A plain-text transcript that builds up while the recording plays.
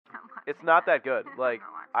It's not that good. Like,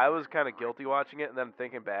 I was kind of guilty watching it, and then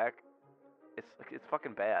thinking back, it's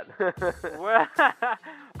fucking bad. Well,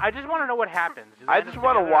 I just want to know what happens. Do they I end just up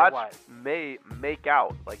want to together or watch what? May make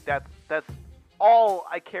out. Like that's all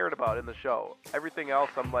I cared about in the show. Everything else,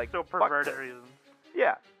 I'm like, So fuck perverted this. reasons.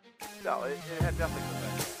 Yeah. No, it had definitely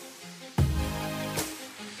perverted.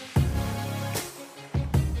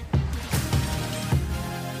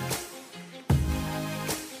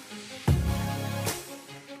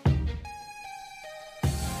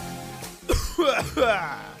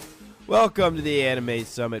 Welcome to the Anime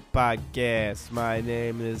Summit podcast. My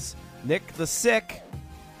name is Nick the Sick,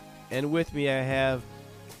 and with me I have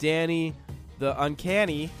Danny the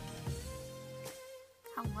Uncanny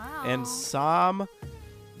Hello. and Sam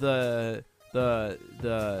the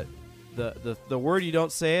word you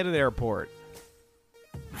don't say at an airport.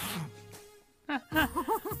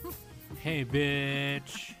 Hey,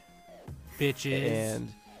 bitches.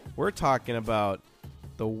 And we're talking about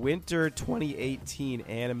the winter 2018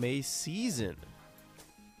 anime season.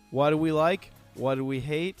 What do we like? What do we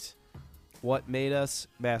hate? What made us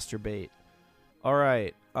masturbate? All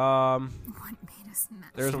right. What made us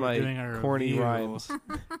mad? There's So we're doing my our corny review. rhymes.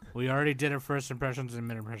 We already did our first impressions and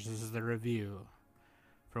mid impressions. This is the review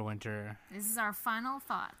for winter. This is our final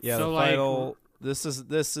thoughts. Yeah, So, the like, final. This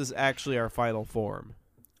is actually our final form,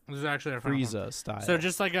 This is actually our final one. Frieza style. So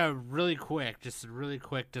just like a really quick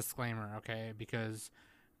disclaimer, okay? Because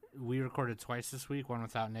we recorded twice this week, one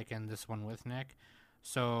without Nick and this one with Nick.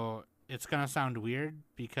 So it's going to sound weird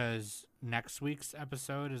because next week's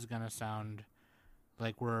episode is going to sound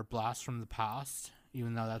like we're a blast from the past,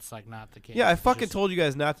 even though that's like not the case. yeah, I It's fucking just- told you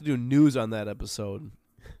guys not to do news on that episode.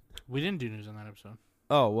 We didn't do news on that episode.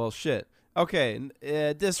 Oh well, shit. Okay,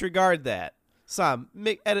 disregard that. Sam,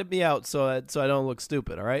 edit me out so I don't look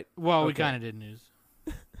stupid. All right. Well, we Okay. kind of did news.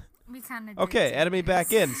 We kind of Okay, edit me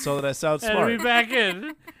back in so that I sound Edit smart. me back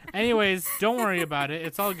in. Anyways, don't worry about it.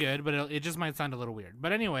 It's all good, but it just might sound a little weird.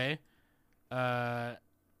 But anyway,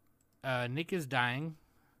 Nick is dying,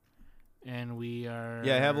 and we are.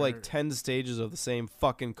 Yeah, I have like 10 stages of the same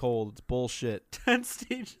fucking cold. It's bullshit. 10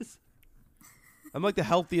 stages. I'm like the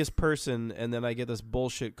healthiest person, and then I get this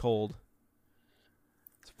bullshit cold.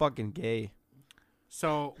 It's fucking gay.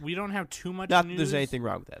 So we don't have too much Not news. that there's anything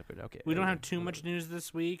wrong with that, but okay. We don't have too much news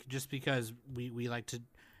this week, just because we like to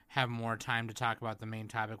have more time to talk about the main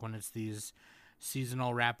topic when it's these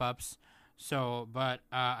seasonal wrap-ups. So, but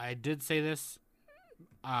I did say this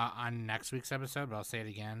on next week's episode, but I'll say it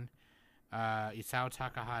again. Isao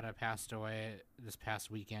Takahata passed away this past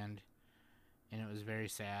weekend, and it was very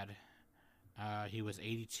sad. He was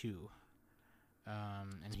 82. And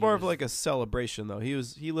It's he more of was- like a celebration, though. He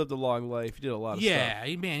lived a long life. He did a lot of stuff. yeah,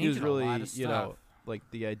 he He was did really, a lot of stuff. you know, like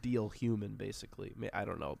the ideal human, basically. I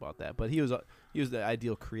don't know about that, but he was the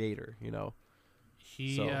ideal creator, you know.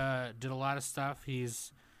 He So- did a lot of stuff.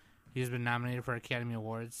 He's been nominated for Academy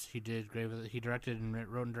Awards. He did he directed and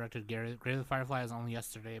wrote and directed Grave of the Fireflies only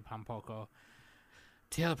yesterday, Pompoko.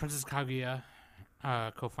 Tale of Princess Kaguya,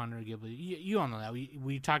 co-founder of Ghibli. You all know that.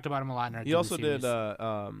 We talked about him a lot in our He Ghibli also series.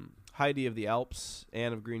 did Heidi of the Alps,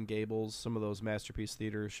 Anne of Green Gables, some of those Masterpiece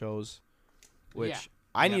Theater shows, which Yeah.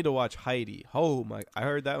 I Yep. need to watch Heidi. Oh my! I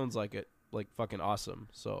heard that one's like fucking awesome.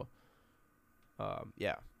 So,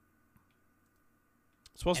 yeah.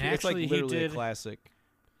 It's supposed to And be. It's like actually, he literally a did- classic.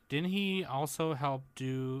 Didn't he also help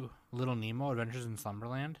do Little Nemo: Adventures in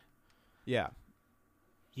Slumberland? Yeah.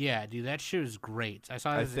 Yeah, dude, that shit was great. I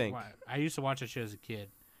saw. I That think. I used to watch that shit as a kid.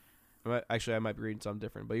 Actually, I might be reading something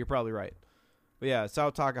different, but you're probably right. But yeah, Sao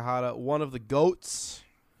Takahata, one of the GOATs,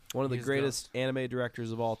 one of the He's greatest anime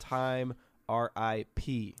directors of all time.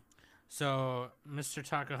 R.I.P. So, Mr.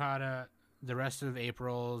 Takahata, the rest of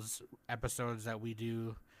April's episodes that we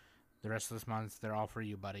do the rest of this month, they're all for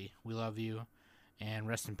you, buddy. We love you, and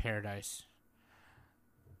rest in paradise.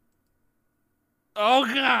 Oh,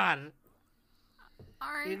 God!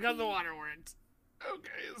 All right. You got the water words. Okay,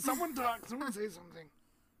 someone talk. Someone say something.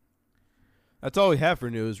 That's all we have for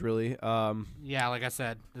news, really. Yeah, like I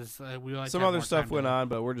said, we like to Some have other more stuff time to- went on,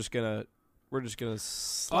 but we're just gonna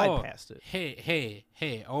slide past it. Hey!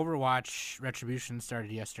 Overwatch Retribution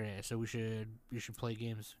started yesterday, so we should play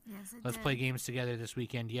games. Yes, it Let's did. play games together this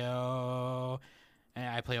weekend, yo. And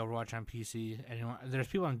I play Overwatch on PC. Anyone, there's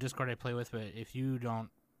people on Discord I play with, but if you don't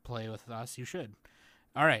play with us, you should.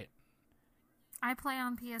 All right. I play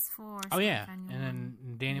on PS4. Oh so yeah, if and anyone-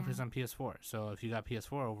 then Danny yeah. plays on PS4. So if you got PS4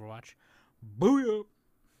 Overwatch, booyah.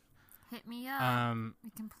 hit me up. We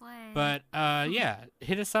can play. But yeah,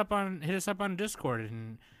 hit us up on Discord,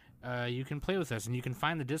 and you can play with us, and you can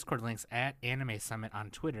find the Discord links at Anime Summit on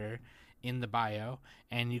Twitter in the bio,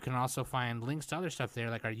 and you can also find links to other stuff there,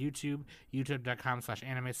 like our YouTube,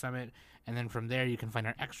 youtube.com/Anime Summit, and then from there you can find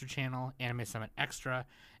our extra channel, Anime Summit Extra,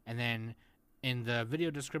 and then in the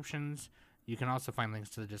video descriptions you can also find links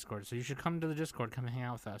to the Discord. So you should come to the Discord, come and hang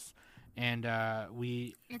out with us. And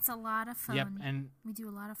it's a lot of fun. Yep, and we do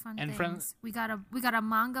a lot of fun and things. We got a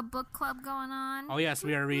manga book club going on. Oh yes,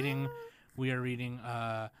 we are reading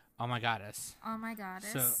Oh My Goddess. Oh My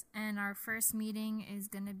Goddess. So, and our first meeting is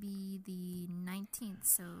going to be the 19th,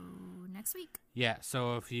 so next week. Yeah,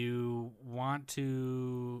 so if you want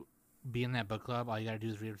to be in that book club, all you got to do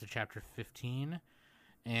is read up to chapter 15,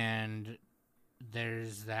 and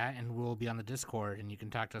there's that, and we'll be on the Discord, and you can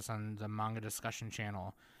talk to us on the manga discussion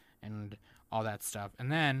channel and all that stuff.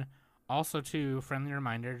 And then also, too, friendly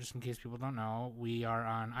reminder, just in case people don't know, we are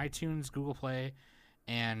on iTunes, Google Play,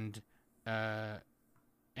 and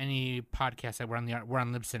any podcast app. We're on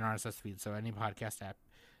Libsyn RSS feed, so any podcast app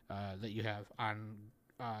that you have on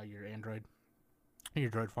your Android, your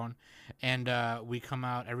Droid phone. And we come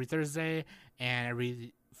out every Thursday and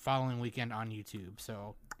every following weekend on YouTube,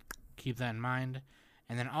 so keep that in mind.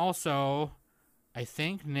 And then also, I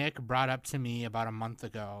think Nick brought up to me about a month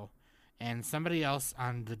ago, and somebody else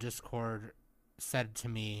on the Discord said to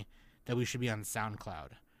me that we should be on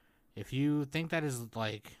SoundCloud. If you think that is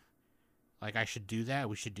like I should do that,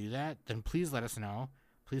 we should do that, then please let us know.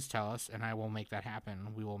 Please tell us, and I will make that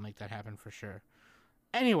happen. We will make that happen for sure.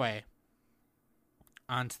 Anyway,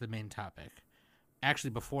 on to the main topic. Actually,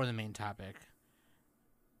 before the main topic,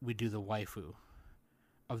 we do the waifu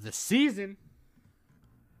of the season.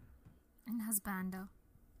 And husbando.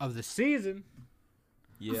 Of the season.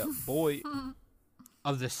 Yeah, boy.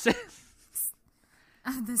 Of the season.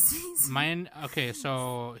 Of the season. Okay,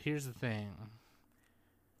 so here's the thing.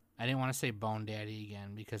 I didn't want to say Bone Daddy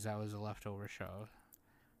again because that was a leftover show.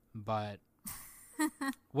 But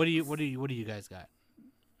what do you guys got?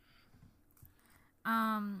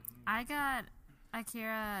 I got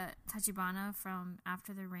Akira Tachibana from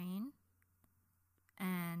After the Rain,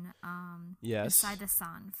 and yes,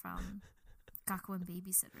 Usaida-san from Gakuen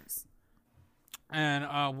Babysitters. And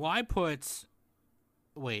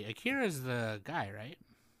Akira's the guy, right?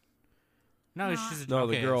 No, she's the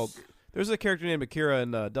girl. There's a character named Akira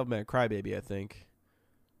in Devilman Crybaby, I think.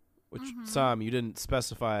 Which Sam, you didn't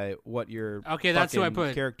specify what your that's who I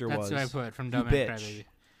put. Character that's was. That's who I put from Devilman Crybaby.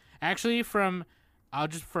 Actually, for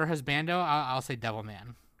husbando, I'll say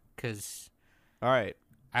Devilman, because all right,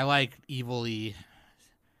 I like evilly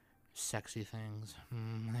sexy things.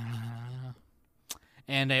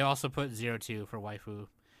 And I also put 02 for waifu,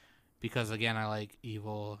 because again I like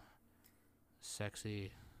evil,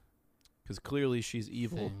 sexy. Because clearly she's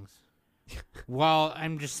evil. Things. Well,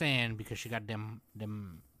 I'm just saying because she got them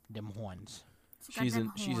horns. She's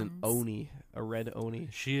an oni, a red oni.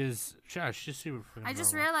 She's super. I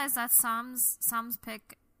just realized that Sam's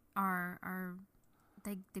pick are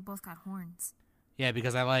they both got horns. Yeah,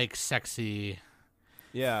 because I like sexy.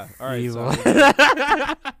 Yeah. All right. Evil.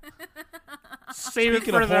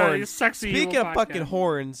 Speaking of horns, speaking of fucking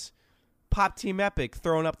horns, Pop Team Epic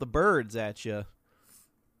throwing up the birds at you.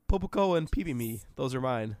 Popoko and Pipimi, those are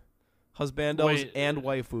mine. Husbandos and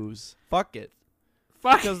waifus. Fuck it.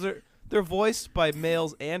 Because they're voiced by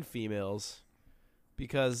males and females.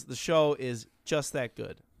 Because the show is just that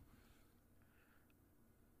good.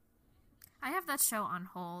 I have that show on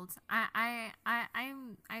hold. I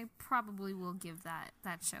probably will give that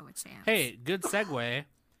show a chance. Hey, good segue.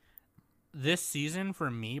 This season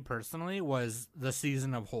for me personally was the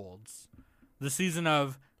season of holds. The season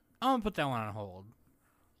of I'm gonna put that one on hold.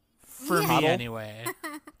 For me, anyway.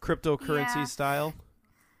 Cryptocurrency style.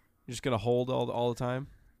 You're just gonna hold all the time.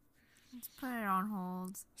 Let's put it on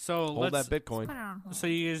hold. So hold that Bitcoin. Let's put it on hold. So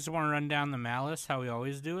you just want to run down the malice how we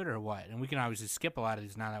always do it, or what? And we can obviously skip a lot of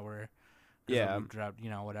these now that we're we've dropped,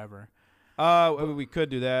 whatever. We could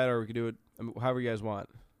do that, or we could do it however you guys want.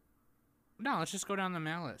 No, let's just go down the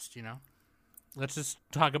malice. Let's just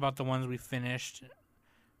talk about the ones we finished.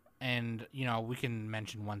 And, we can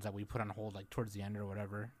mention ones that we put on hold, like, towards the end or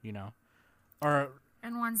whatever,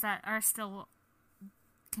 And ones that are still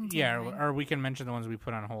continuing. Yeah, or we can mention the ones we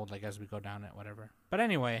put on hold, like, as we go down it, whatever. But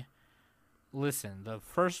anyway, listen, the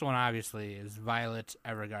first one, obviously, is Violet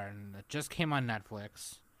Evergarden. That just came on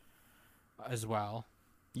Netflix as well.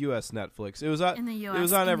 U.S. Netflix. It was on, in the US, it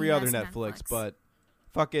was on every other Netflix, but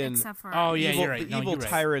fucking except for you're right. The evil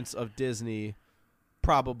tyrants of Disney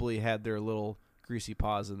probably had their little greasy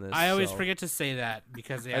paws in this. I always forget to say that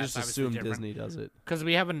because I just assume Disney does it. Because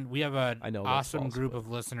we have an awesome false, group of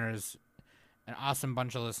listeners, an awesome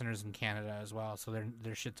bunch of listeners in Canada as well. So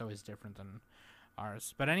their shit's always different than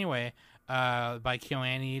ours. But anyway, by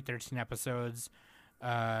KyoAni, 13 episodes.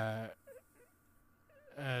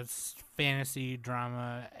 It's fantasy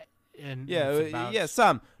drama, and it's about...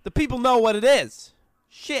 Sam. The people know what it is.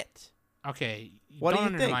 Shit. Okay, What don't do you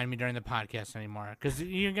think? undermine me during the podcast anymore, because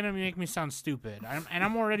you're gonna make me sound stupid, and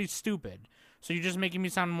I'm already stupid. So you're just making me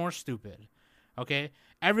sound more stupid. Okay,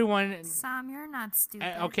 everyone. Sam, you're not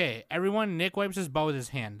stupid. Okay, everyone. Nick wipes his butt with his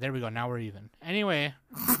hand. There we go. Now we're even. Anyway,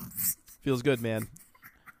 Feels good, man.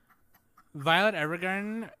 Violet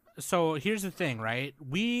Evergarden. So here's the thing, right?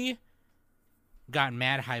 We got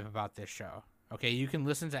mad hype about this show. Okay, you can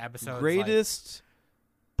listen to episodes. Greatest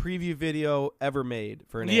preview video ever made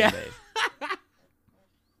for an Yeah. anime.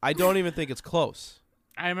 I don't even think it's close.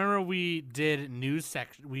 I remember we did news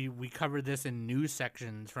section. We covered this in news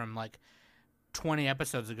sections from like 20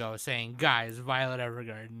 episodes ago, saying, "Guys, Violet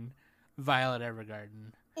Evergarden, Violet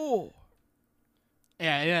Evergarden." Oh.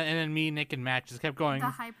 Yeah, and then me, Nick, and Matt just kept going. The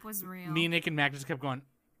hype was real. Me, Nick, and Matt just kept going.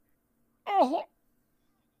 Oh.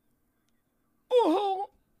 Oh.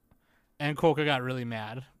 And Coca got really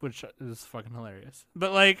mad, which is fucking hilarious.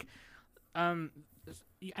 But like,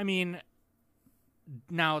 I mean,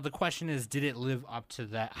 now the question is, did it live up to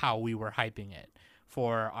that? How we were hyping it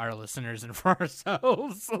for our listeners and for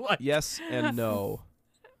ourselves? Like, Yes and no.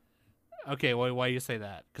 okay, why you say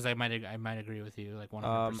that? Because I might agree with you, like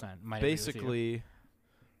 100%. Basically,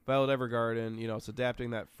 Violet Evergarden, you know, it's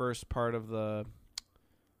adapting that first part of the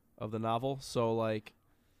novel. So like,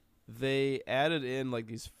 they added in like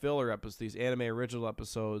these filler episodes, these anime original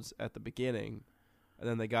episodes at the beginning, and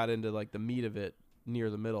then they got into like the meat of it near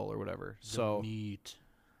the middle or whatever. So meat.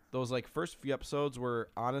 those like first few episodes were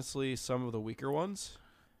honestly some of the weaker ones.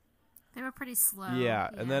 They were pretty slow. Yeah,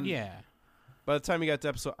 and then Yeah. by the time you got to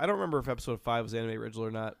episode, I don't remember if episode 5 was anime original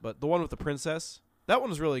or not, but the one with the princess, that one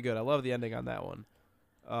was really good. I love the ending on that one.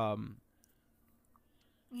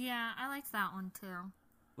 Yeah, I liked that one too.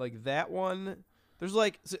 Like that one, there's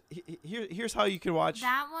like here's how you can watch.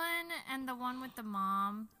 That one and the one with the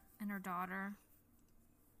mom and her daughter.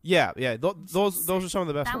 Yeah. Those are some of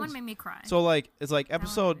the best That ones. one made me cry. So like it's like one made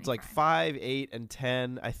episodes me like cry. 5, 8, and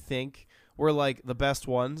 10, I think, were like the best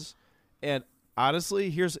ones. And honestly,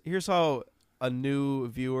 here's how a new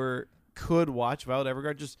viewer could watch Violet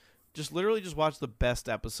Evergarden. Just literally just watch the best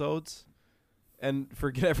episodes and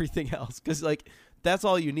forget everything else, because like that's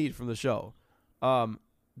all you need from the show.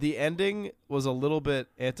 The ending was a little bit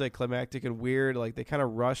anticlimactic and weird. Like they kind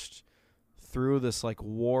of rushed through this like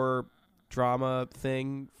war drama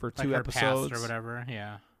thing for Like 2 her episodes past or whatever.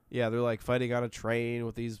 Yeah. Yeah, they're like fighting on a train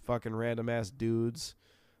with these fucking random ass dudes,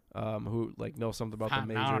 who like know something about the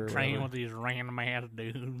major. On or a train whatever. with these random ass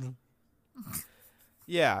dudes.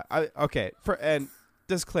 Yeah, and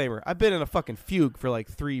disclaimer: I've been in a fucking fugue for like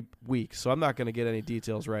 3 weeks, so I'm not gonna get any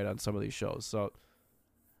details right on some of these shows. So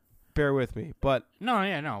bear with me. But No,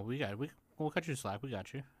 we'll cut you slack. We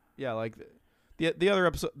got you. yeah, like the other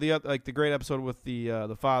episode, the great episode with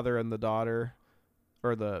the father and the daughter,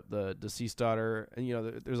 or the deceased daughter, and you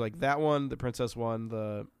know, there's like that one, the princess one,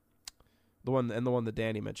 the one, and the one that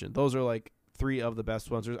Danny mentioned. Those are like 3 of the best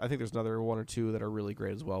ones. I think there's another 1 or 2 that are really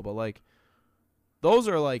great as well. But like, those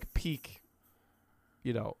are like peak,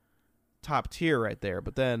 you know, top tier right there.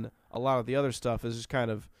 But then a lot of the other stuff is just kind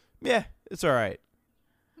of, yeah, it's all right.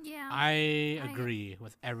 Yeah. I agree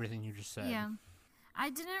with everything you just said. Yeah. I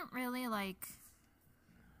didn't really like.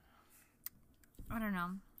 I don't know.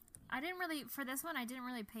 For this one, I didn't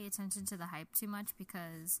really pay attention to the hype too much,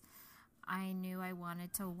 because I knew I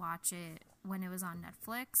wanted to watch it when it was on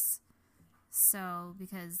Netflix. So,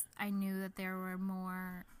 because I knew that there were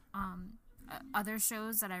more other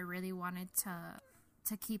shows that I really wanted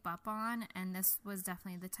to keep up on, and this was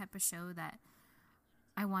definitely the type of show that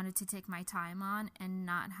I wanted to take my time on and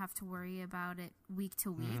not have to worry about it week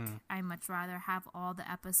to week. Mm-hmm. I much rather have all the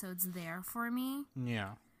episodes there for me.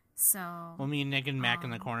 Yeah. So, Well, me and Nick and Mac in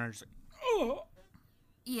the corner just like,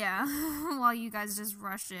 yeah, while you guys just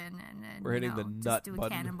rush in and We're hitting the just nut do a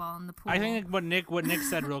button. cannonball in the pool. I think what Nick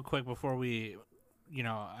said real quick before we, you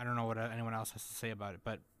know, I don't know what anyone else has to say about it,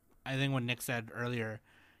 but I think what Nick said earlier,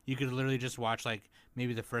 you could literally just watch like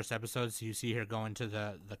maybe the first episode, so you see her go into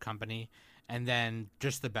the company, and then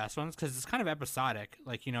just the best ones, because it's kind of episodic.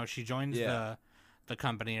 Like, you know, she joins the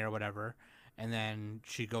company or whatever, and then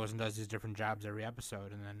she goes and does these different jobs every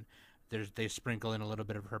episode, and then they sprinkle in a little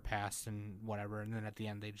bit of her past and whatever, and then at the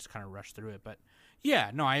end they just kind of rush through it. But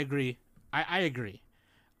yeah, no, I agree. I agree.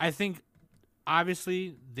 I think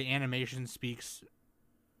obviously the animation speaks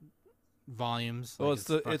volumes. Well,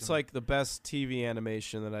 Like, it's like the best TV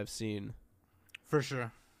animation that I've seen. for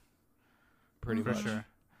sure. Pretty For much. sure.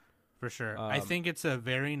 For sure. I think it's a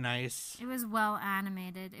very nice... It was well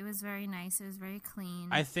animated. It was very nice. It was very clean.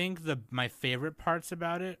 I think my favorite parts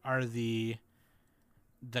about it are the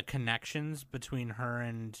connections between her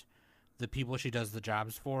and the people she does the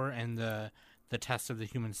jobs for, and the test of the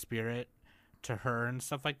human spirit to her and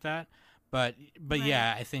stuff like that. But Right.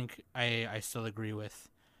 yeah, I think I still agree with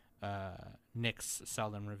Nick's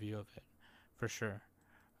seldom review of it, for sure.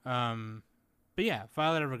 But yeah,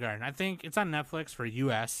 Violet Evergarden. I think it's on Netflix for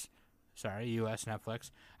U.S.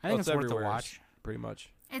 Netflix. I think it's worth a everywhere, watch. pretty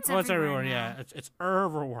much. it's Well, it's everywhere. everywhere. Now. Yeah, it's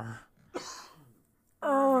everywhere.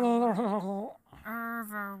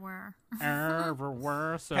 Everywhere.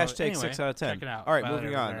 Everywhere. So Hashtag anyway, 6 out of 10. Check it out. All right, Violet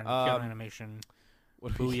moving on. Evergarden, Killer Animation.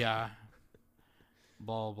 What do we- Booyah.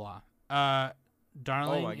 Blah blah.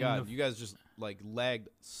 Darling. Oh my in god, the- you guys just like lagged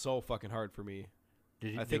so fucking hard for me.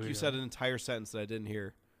 Did I did think we you really? said an entire sentence that I didn't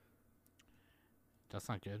hear. That's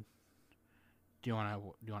not good. Do you want to?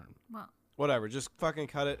 Well, Whatever, just fucking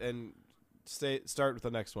cut it and start with the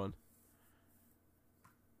next one.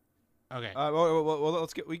 Okay. Well,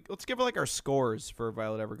 let's give like our scores for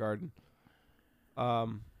Violet Evergarden.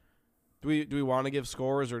 Do we want to give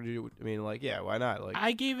scores, or yeah, why not? Like,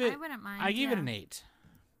 I gave it. I wouldn't mind. I gave it yeah. an 8.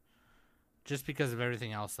 Just because of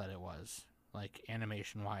everything else that it was, like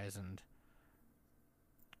animation wise and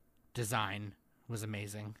design was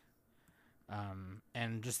amazing,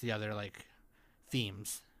 and just the other like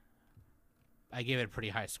themes. I gave it a pretty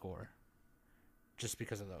high score, just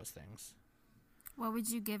because of those things. What would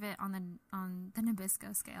you give it on the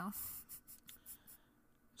Nabisco scale?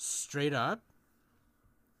 Straight up,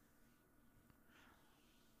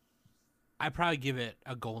 I'd probably give it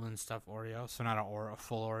a golden stuffed Oreo, so not a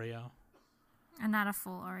full Oreo. And not a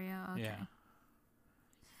full Oreo. Okay. Yeah.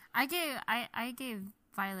 I gave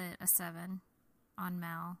Violet a 7 on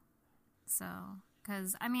Mel. So,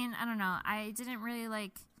 because I don't know, I didn't really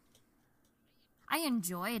like. I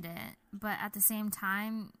enjoyed it, but at the same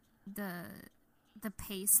time, the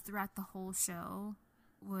pace throughout the whole show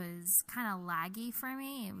was kind of laggy for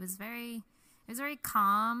me. It was very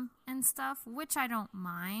calm and stuff, which I don't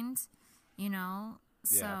mind, you know.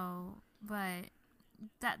 Yeah. So, but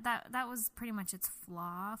that was pretty much its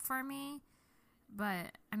flaw for me.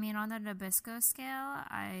 But on the Nabisco scale,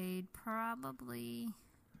 I'd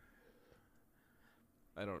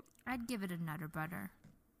give it a Nutter Butter.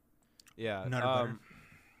 yeah, Nutter butter.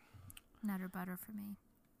 Nutter Butter for me.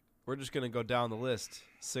 we're just gonna go down the list.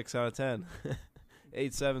 6 out of 10.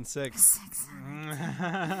 876.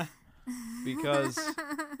 6. Because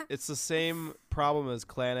it's the same problem as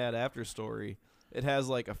Clanad After Story. It has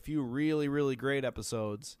like a few really, really great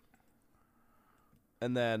episodes,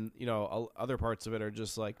 and then other parts of it are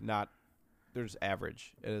just like not. They're just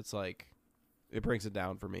average, and it's like it brings it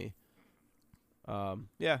down for me.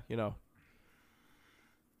 Yeah,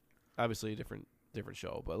 obviously a different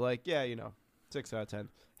show, but like 6 out of 10.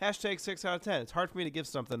 Hashtag 6 out of 10. It's hard for me to give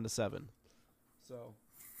something to 7. So.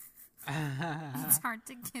 It's hard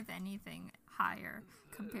to give anything higher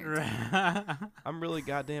compared to. I'm really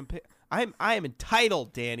goddamn. I am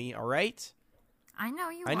entitled, Danny. All right. I know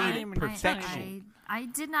you I are. need perfection. I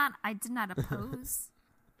did not oppose.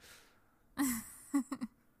 Anyway.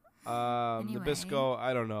 Nabisco.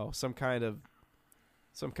 I don't know. Some kind of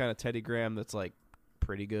Teddy Graham that's like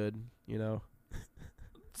pretty good.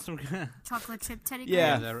 Some Chocolate chip Teddy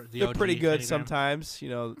Yeah, Graham. the they're OG pretty good Teddy Graham. sometimes.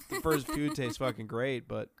 The first few taste fucking great,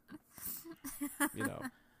 but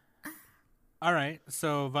All right,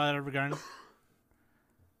 so Violet Evergarden.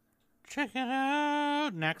 Check it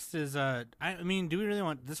out. Next is do we really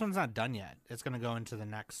want? This one's not done yet. It's gonna go into the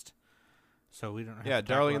next, so we don't. Have to talk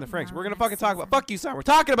Darling and about the Franks. No, We're gonna next fucking talk about. season. Fuck you, son. We're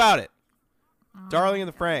talking about it. Oh Darling my and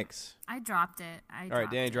the God. Franks. I dropped it. All right,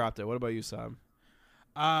 Danny dropped it. What about you, Sam?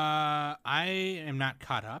 I am not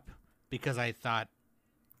caught up because I thought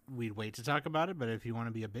we'd wait to talk about it. But if you want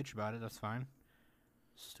to be a bitch about it, that's fine.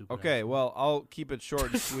 Stupid. Okay, asshole. well, I'll keep it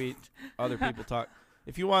short and sweet. Other people talk.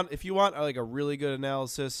 If you want like a really good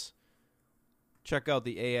analysis, check out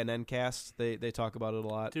the ANN cast. They talk about it a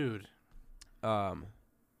lot. dude. Well,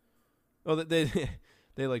 they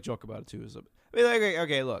like joke about it too. So,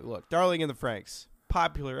 okay, look, Darling and the Franks,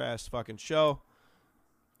 popular ass fucking show.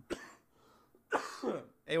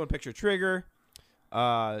 A1 Picture Trigger.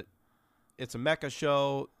 It's a mecha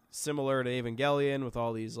show similar to Evangelion with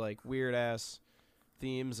all these like weird ass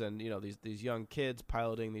themes and these young kids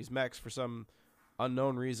piloting these mechs for some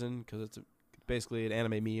unknown reason because it's basically an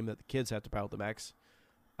anime meme that the kids have to pilot the mechs.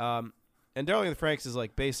 And Darling and the Franks is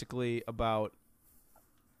like basically about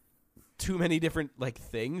too many different like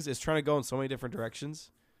things. It's trying to go in so many different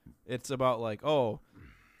directions. It's about like,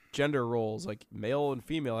 gender roles, like male and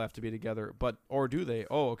female have to be together, or do they?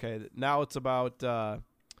 Oh, okay. Now it's about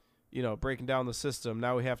breaking down the system.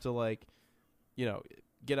 Now we have to like,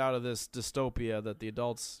 get out of this dystopia that the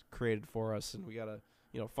adults created for us, and we gotta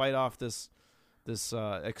fight off this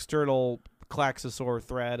external Klaxosaur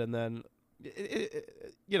threat, and then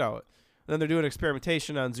then they're doing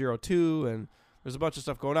experimentation on 02, and there's a bunch of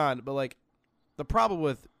stuff going on. But like, the problem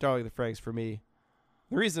with Darling in the Franxx for me,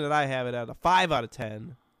 the reason that I have it at a 5 out of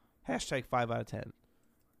 10, hashtag 5 out of 10,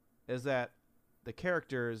 is that the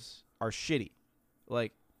characters are shitty.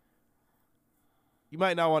 Like, you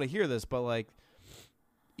might not want to hear this, but like,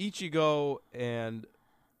 Ichigo and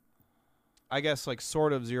I guess like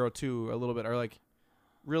sort of 02 a little bit are like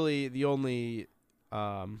really the only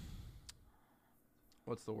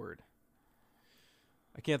what's the word?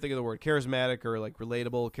 I can't think of the word. Charismatic or like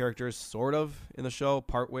relatable characters, sort of, in the show,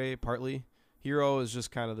 partly. Hiro is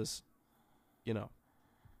just kind of this,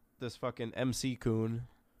 this fucking MC coon,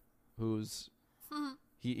 who's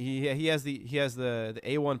he has the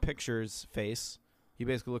A1 Pictures face. He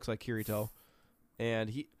basically looks like Kirito, and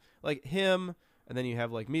he like him. And then you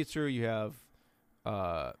have like Mitsuru. You have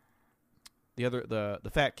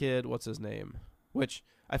the fat kid. What's his name? Which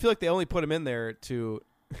I feel like they only put him in there to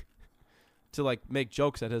like make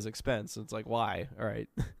jokes at his expense. It's like, why? All right,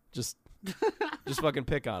 just fucking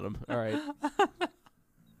pick on him. All right.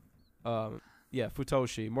 Yeah,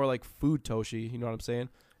 Futoshi, more like Food Toshi. You know what I'm saying?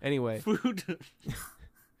 Anyway, Food.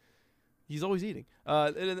 He's always eating.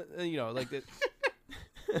 Like it.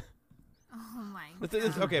 Oh my It's,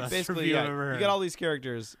 god. okay, Best basically, review I've yeah, ever you heard. got all these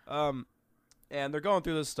characters, and they're going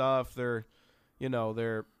through this stuff. They're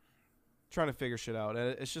trying to figure shit out,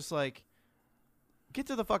 and it's just like, get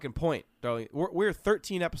to the fucking point, darling. We're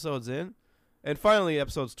 13 episodes in, and finally,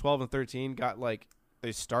 episodes 12 and 13 got like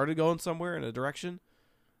they started going somewhere in a direction.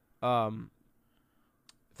 13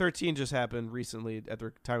 just happened recently at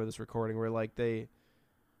the time of this recording, where like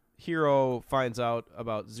Hiro finds out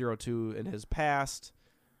about 02 in his past.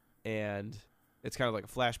 And it's kind of like a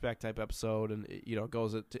flashback type episode, and it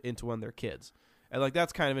goes into when they're kids, and like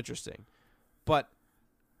that's kind of interesting. But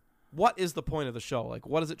what is the point of the show? Like,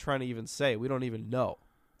 what is it trying to even say? We don't even know.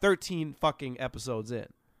 13 fucking episodes in,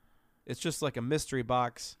 it's just like a mystery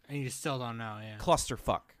box And you still don't know, yeah.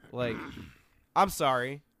 clusterfuck. Like, I'm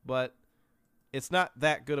sorry, but it's not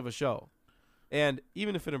that good of a show. And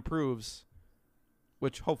even if it improves,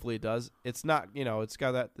 which hopefully it does, it's not, it's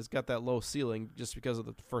got that low ceiling just because of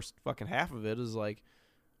the first fucking half of it is like,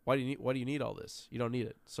 why do you need all this? You don't need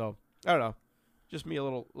it. So I don't know. Just me a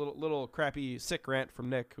little crappy sick rant from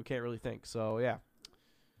Nick who can't really think. So yeah.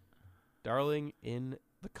 Darling in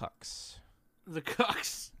the Cucks. The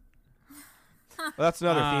Cucks. Well, that's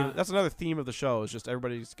another theme. That's another theme of the show. Is just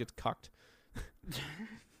everybody just gets cucked,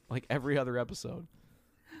 like every other episode.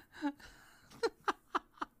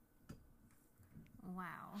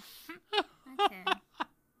 Wow. Okay.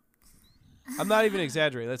 I'm not even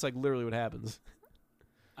exaggerating. That's like literally what happens.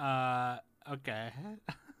 Okay.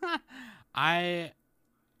 I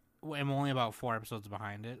am only about 4 episodes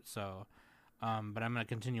behind it, so, but I'm gonna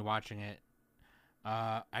continue watching it.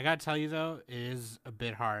 I gotta tell you though, it is a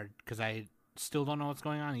bit hard because I still don't know what's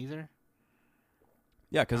going on either.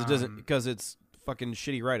 Yeah, because it doesn't. Because it's fucking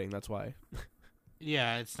shitty writing. That's why.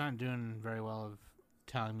 Yeah, it's not doing very well of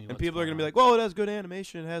telling me. And what's people are going gonna be on. like, "Well, it has good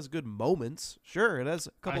animation. It has good moments. Sure, it has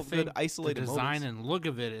a I couple of think good isolated the design moments." and look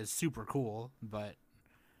of it is super cool, but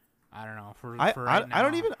I don't know. For I right now,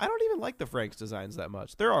 don't even like the Franxx designs that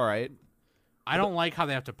much. They're all right. I don't like how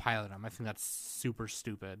they have to pilot them. I think that's super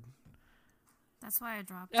stupid. That's why I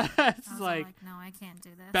dropped it. It's I was like, no, I can't do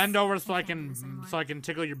this. bend over so I can't do can this anymore.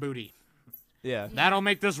 tickle your booty. Yeah. Yeah. That'll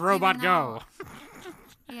make this robot Even go.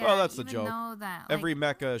 Yeah, Well, that's the even joke. though that, Every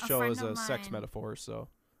like, mecha show friend is of a sex mine- metaphor. So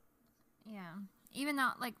Yeah, even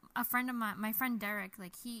though like a friend of my friend Derek,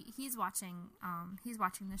 like he's watching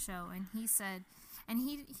the show, and he said, and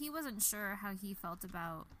he wasn't sure how he felt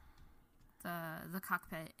about the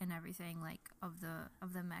cockpit and everything, like of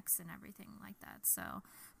the mechs and everything like that. So,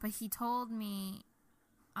 but he told me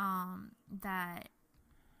that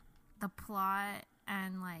the plot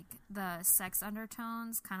and like the sex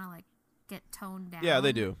undertones kind of like get toned down. yeah,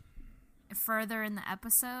 they do. Further in the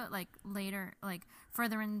episode, like later, like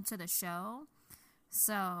further into the show.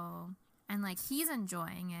 So, and like he's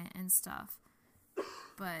enjoying it and stuff.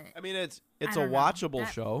 But I mean, it's a don't know. watchable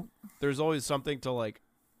That- show. There's always something to like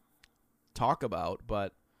talk about,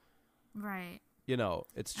 but right,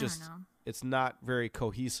 it's I just don't know. it's not very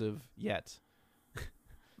cohesive yet.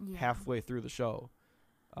 Yeah. Halfway through the show,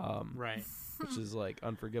 Right. which is like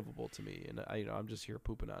unforgivable to me, and I'm just here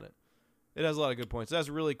pooping on it. It has a lot of good points. It has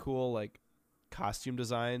really cool like costume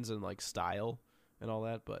designs and like style and all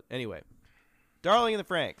that. But anyway, Darling in the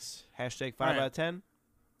Franxx, hashtag 5 All right. out of 10.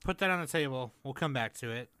 Put that on the table. We'll come back to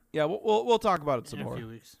it Yeah, we'll talk about it some in a more. few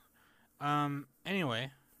weeks.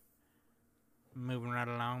 Anyway, moving right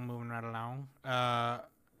along. I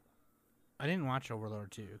didn't watch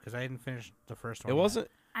Overlord 2 because I didn't finish the first one. It yet. wasn't.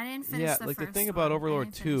 I didn't finish Yeah, the like the first thing one. about I Overlord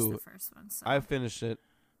didn't finish 2, the first one, so. I finished it.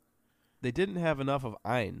 They didn't have enough of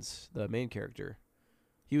Ainz, the main character.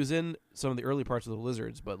 He was in some of the early parts of the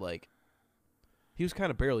Lizards, but like he was kind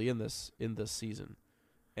of barely in this season.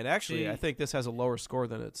 And actually, See- I think this has a lower score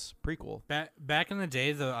than its prequel. Back in the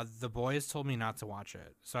day, the boys told me not to watch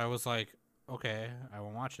it, so I was like, okay, I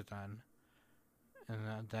won't watch it then.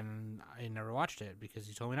 And then I never watched it because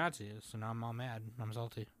you told me not to. So now I'm all mad. I'm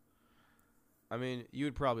salty. I mean, you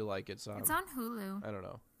would probably like it, Sam. It's on Hulu. I don't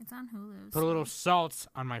know. It's on Hulu. Put a little salt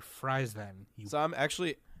on my fries, then. You Sam,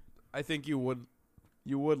 actually, I think you would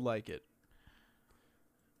like it.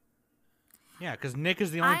 Yeah, because Nick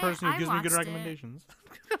is the only person who I gives me good watched it. recommendations.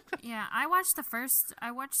 Yeah, I watched the first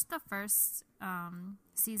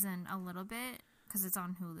season a little bit because it's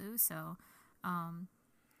on Hulu. So, and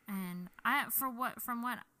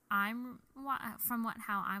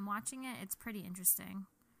how I'm watching it, it's pretty interesting.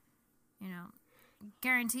 You know,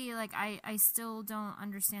 guarantee like I still don't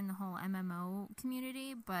understand the whole MMO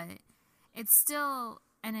community, but it's still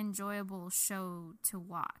an enjoyable show to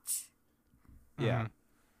watch. Yeah. Mhm.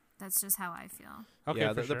 That's just how I feel. Okay, yeah,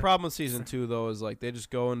 for the sure. problem with season 2 though is like they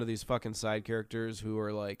just go into these fucking side characters who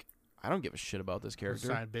are like, I don't give a shit about this character.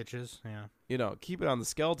 Side bitches, yeah. You know, keep it on the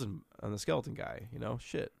skeleton guy. You know,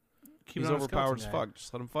 shit. Keep He's it on the overpowered as skeleton fuck.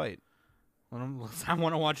 Just let him fight. I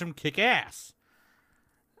want to watch him kick ass.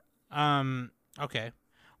 Okay.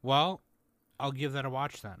 Well, I'll give that a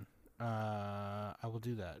watch then. I will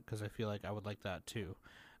do that because I feel like I would like that too.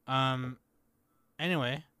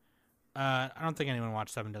 Anyway, I don't think anyone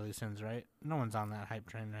watched Seven Deadly Sins, right? No one's on that hype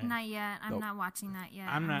train, right? Not yet. I'm Nope. not watching that yet.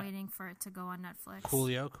 I'm I'm not- waiting for it to go on Netflix.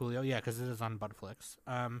 Coolio, yeah, because it is on Buttflix.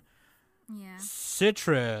 Yeah,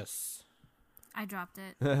 Citrus. I dropped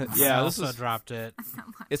it. Yeah, I this also is. dropped it. I'm not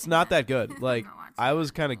watching It's not that it. good. I'm Like not watching I was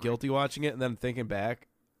it kind of anymore. guilty watching it, and then thinking back,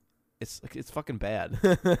 it's fucking bad.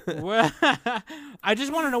 Well, I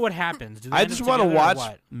just want to know what happens. Do they I end just up want to together or watch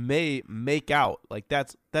what? May make out. Like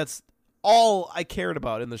that's all I cared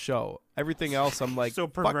about in the show. Everything else, I'm like, So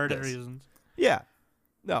fuck perverted this. reasons. Yeah,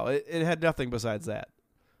 no, it had nothing besides that.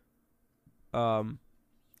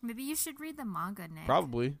 Maybe you should read the manga, Nick.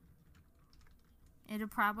 Probably. It'll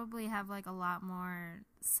probably have like a lot more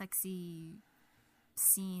sexy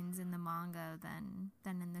scenes in the manga than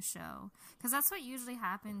in the show, because that's what usually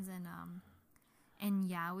happens in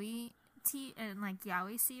yaoi and like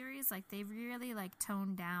yaoi series. Like they really like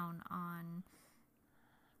toned down on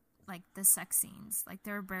like the sex scenes. Like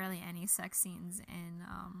there are barely any sex scenes in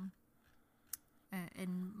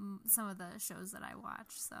some of the shows that I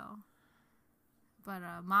watch. So, but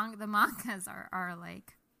the mangas are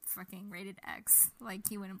like fucking rated X, like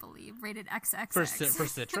you wouldn't believe, rated XXX. For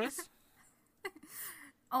Citrus?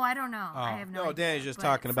 Oh, I don't know. Oh. I have no. No, idea, Danny's just but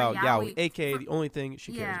talking for about yaoi, aka for- the only thing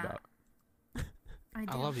she cares Yeah. about. I, I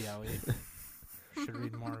do. love yaoi. Should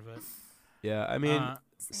read more of it. Yeah, I mean,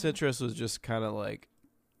 Same. Citrus was just kind of like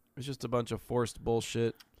it's just a bunch of forced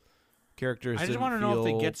bullshit. Characters. I just want to know if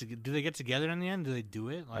they get do they get together in the end? Do they do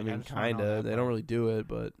it? Like, I mean, just wanna know kind of. that They part. don't really do it,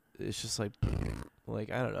 but it's just like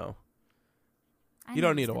I don't know. I You knew don't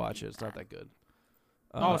was need to gonna watch be it. It's not that good.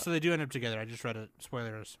 Oh, so they do end up together. I just read it.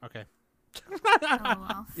 Spoilers. Okay. Oh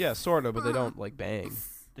well. Yeah, sort of, but they don't like bang.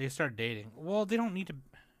 They start dating. Well, they don't need to.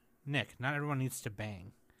 Nick, not everyone needs to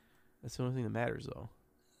bang. That's the only thing that matters, though.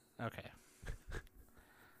 Okay.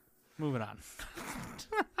 Moving on.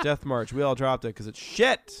 Death March. We all dropped it because it's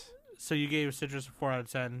shit. So you gave Citrus a 4 out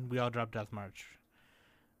of 10. We all dropped Death March.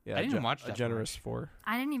 Yeah, I didn't even watch a Death generous March. 4.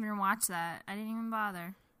 I didn't even watch that. I didn't even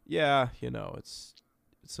bother. Yeah, it's a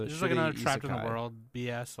This is shitty like another Trapped in the isekai. World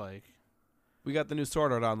BS. Like, We got the new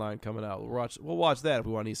Sword Art Online coming out. We'll watch that if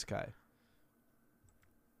we want isekai.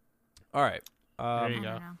 All right. There you I go.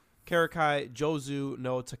 don't know. Karakai Jozu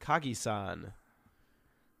no Takagi-san.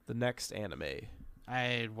 The next anime.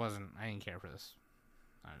 I didn't care for this.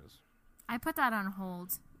 I put that on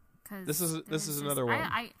hold because This is another one.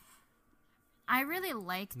 I really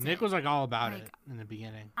liked it. Nick was like all about Like, it in the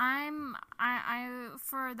beginning. I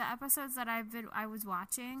for the episodes that I was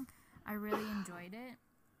watching, I really enjoyed it.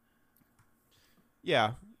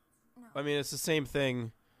 Yeah. I mean, it's the same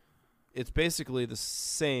thing. It's basically the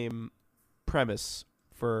same premise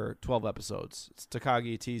for 12 episodes. It's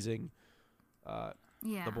Takagi teasing.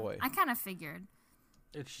 Yeah, The boy. I kind of figured.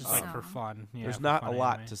 It's just like for So- fun. Yeah, There's for not a fun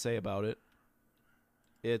lot anime. to say about it.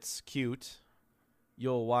 It's cute.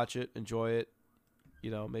 you'll watch it, enjoy it.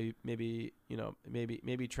 Maybe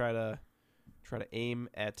try to aim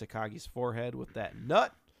at Takagi's forehead with that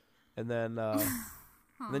nut, and then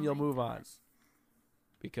then you'll move on,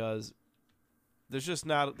 because there's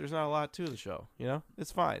not a lot to the show.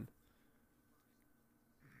 It's fine.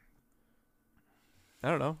 I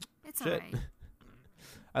don't know. It's Shit. alright.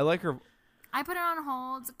 I like her. I put it on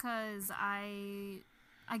hold because I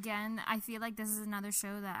feel like this is another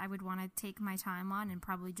show that I would want to take my time on and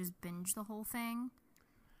probably just binge the whole thing.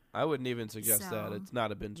 I wouldn't even suggest that. So- It's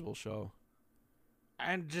not a bingeable show.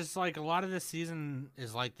 And just like a lot of this season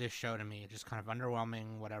is like this show to me, just kind of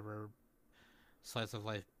underwhelming, whatever slice of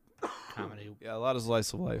life comedy. Yeah, a lot of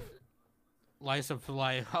slice of life. A lice of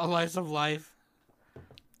life.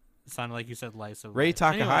 It sounded like you said lice of Ray life.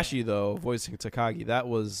 Takahashi, though, voicing Takagi, that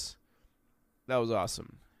was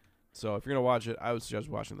awesome. So if you're gonna watch it, I would suggest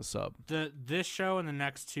watching the sub. This show and the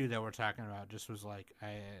next two that we're talking about just was like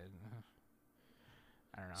I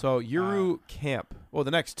don't know. So Yuru Camp. Well,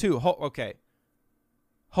 the next two. Okay.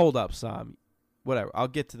 Hold up, Sam. Whatever. I'll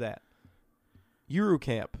get to that. Yuru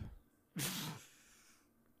Camp.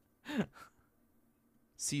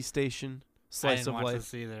 Sea Station. I Slice didn't of watch life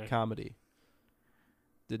this either. comedy.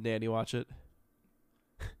 Did Nanny watch it?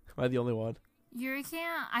 Am I the only one? Yuri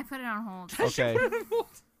can't. I put it on hold. Okay.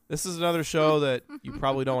 This is another show that you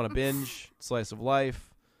probably don't want to binge. Slice of life.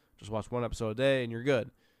 Just watch one episode a day and you're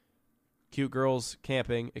good. Cute girls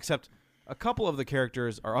camping, except a couple of the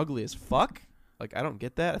characters are ugly as fuck. Like, I don't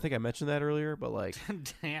get that. I think I mentioned that earlier, but like,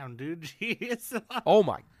 Damn, dude, jeez. oh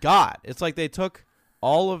my god. It's like they took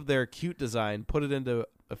all of their cute design, put it into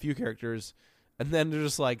a few characters, and then they're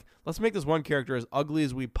just like, let's make this one character as ugly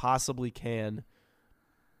as we possibly can,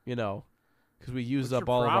 because we used What's up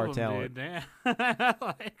your all problem, of our talent. Dude? Damn.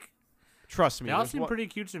 Like, Trust me. they all there's seem one- pretty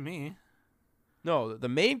cute to me. No, the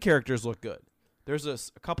main characters look good. There's a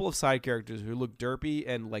couple of side characters who look derpy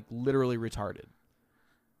and like literally retarded,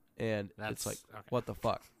 and it's like, okay. what the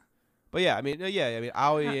fuck? But yeah, I mean,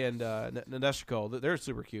 Aoi and Nadeshiko, they're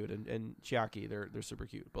super cute, and Chiaki, they're super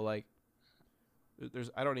cute. But like,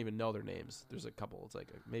 I don't even know their names. There's a couple. It's like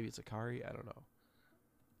maybe it's Akari. I don't know.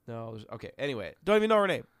 No, okay. Anyway, don't even know her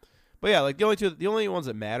name. But yeah, like the only ones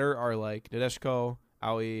that matter are like Nadeshiko,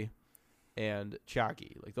 Aoi, and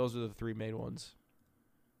Chiaki. Like those are the three main ones.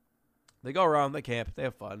 They go around, they camp, they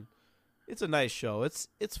have fun. It's a nice show. It's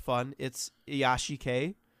fun. It's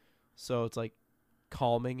Iyashike, so it's like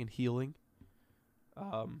calming and healing.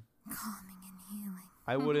 Calming and healing.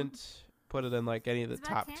 I wouldn't put it in like any of the It's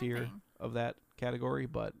about top tier camping. of that category,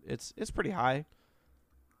 but it's pretty high.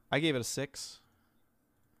 I gave it a 6.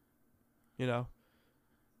 It's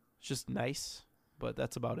just nice, but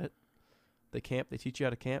that's about it. They camp, they teach you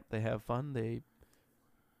how to camp, they have fun, they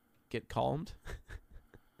get calmed.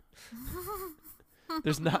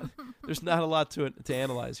 There's not a lot to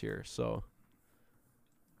analyze here, so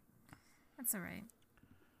That's all right.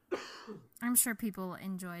 I'm sure people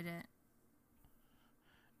enjoyed it.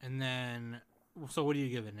 And then, so what do you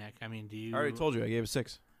give it, Nick? I mean, do you? I already told you I gave it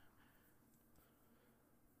 6.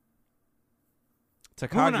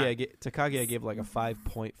 Moving on. Takagi I gave like a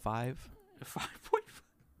 5.5. 5.5.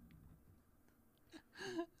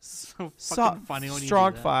 So fucking funny when strong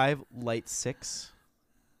you do that. 5, light 6.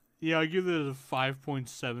 Yeah, I give it a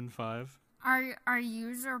 5.75. Our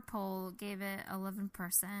user poll gave it 11%.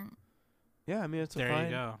 Yeah, I mean it's a There fine.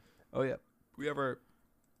 you go. Oh yeah, we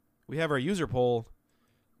have our user poll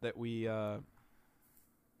that we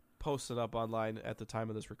posted up online at the time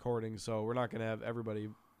of this recording. So we're not gonna have everybody's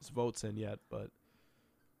votes in yet, but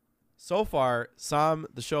so far, Sam,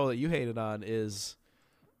 the show that you hated on, is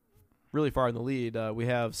really far in the lead. We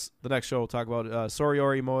have the next show we'll talk about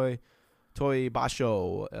Soriori Moi Toi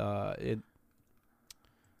Basho.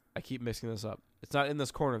 I keep mixing this up. It's not in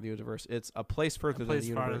this corner of the universe. It's a place further than the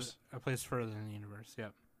universe. A place further than the universe.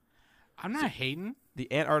 Yep. I'm not hating.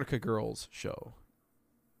 The Antarctica Girls show.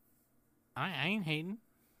 I ain't hating.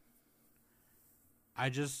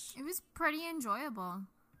 It was pretty enjoyable.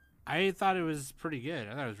 I thought it was pretty good.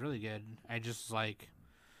 I thought it was really good. I just like,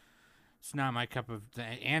 it's not my cup of the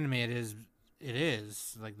anime. It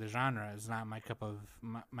is like the genre is not my cup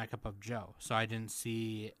of Joe. So I didn't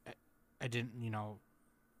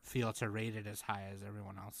feel to rate it as high as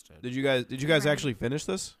everyone else did. Did you guys Right. actually finish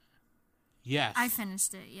this? Yes. I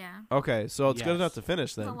finished it, yeah. Okay, so it's good Yes. enough to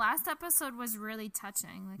finish then. The last episode was really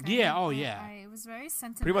touching. Like, Yeah, oh, yeah. It was very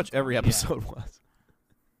sentimental. Pretty much every episode was.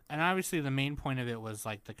 And obviously the main point of it was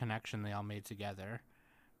like the connection they all made together,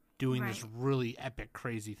 doing this Right. really epic,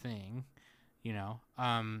 crazy thing.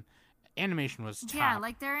 Animation was top. Yeah,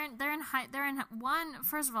 like they're in high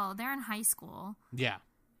school. Yeah.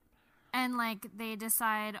 and like they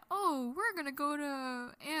decide, oh, we're gonna go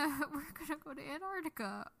to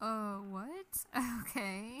Antarctica. What?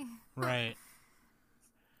 Okay. Right.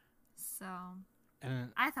 So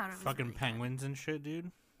And I thought it was fucking really good. penguins and shit,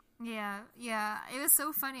 dude. Yeah, it was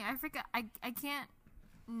so funny. I forgot. I can't.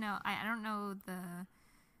 No, I don't know the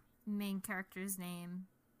main character's name.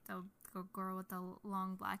 The girl with the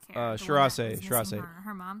long black hair. The one that was missing Shirase.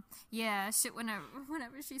 Her mom. Yeah, shit. Whenever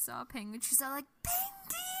she saw a penguin, she saw like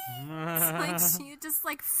penguins. Like she just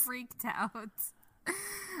like freaked out.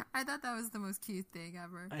 I thought that was the most cute thing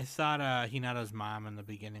ever. I thought Hinata's mom in the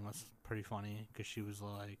beginning was pretty funny because she was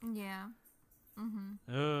like, Yeah.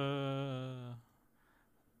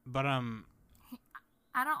 but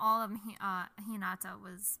Out of all of them, Hinata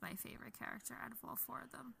was my favorite character out of all four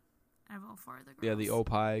of them. Out of all four of the girls. Yeah, the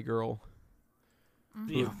Opie girl.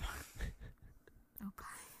 the,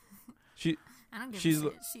 She I don't give she's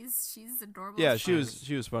a shit. She's adorable. yeah, as she fuck.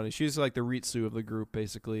 was funny. She's like the Ritsu of the group,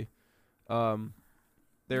 basically. They're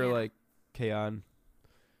Yeah. like Keion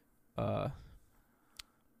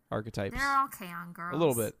archetypes. They're all K-On! Girls. A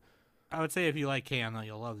little bit. I would say if you like K-On! Though,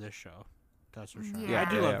 you'll love this show. That's for sure. Yeah, I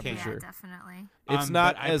do yeah, love for K-On! Yeah, sure. definitely. It's But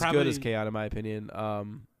not I as good as probably- Keion, in my opinion.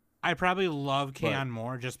 I probably love K-On!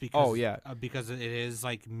 more just because. Oh, yeah. Because it is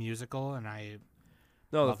like musical, and I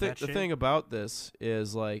No, Love the that shit. thing about this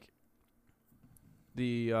is like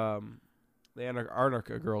the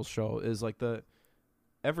Anarcha Girls show is like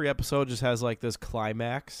every episode just has like this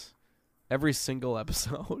climax. Every single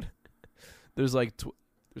episode. There's like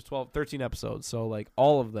there's 13 episodes, so like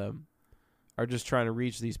all of them are just trying to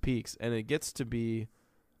reach these peaks, and it gets to be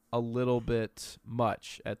a little bit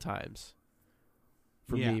much at times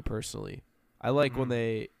for Yeah. me personally. I like when Mhm.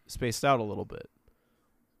 they spaced out a little bit.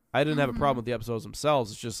 I didn't have a problem with the episodes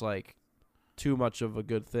themselves. It's just like too much of a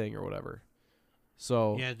good thing or whatever.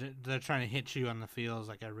 So yeah, they're trying to hit you on the feels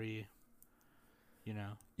like every, you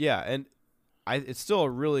know. yeah, and it's still a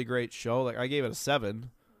really great show. Like I gave it a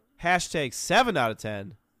 7. Hashtag 7 out of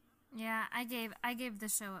 10. Yeah, I gave the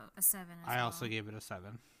show a 7 as I well. also gave it a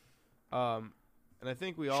 7. And I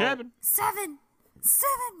think we all 7. 7!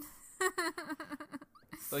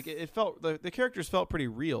 like it felt the characters felt pretty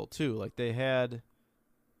real too. Like they had,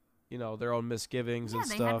 their own misgivings Yeah, and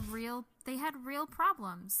they stuff. had real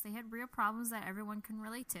problems. They had real problems that everyone can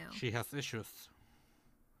relate to. She has issues.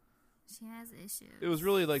 She has issues. It was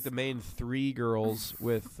really like the main 3 girls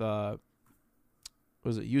with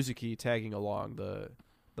was it Yuzuki tagging along, the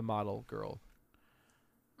model girl.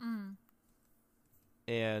 Mm.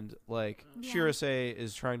 And like Yeah. Shirase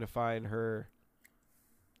is trying to find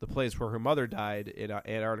the place where her mother died in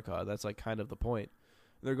Antarctica. That's like kind of the point.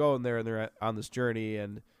 And they're going there and they're on this journey,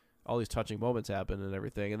 and all these touching moments happen and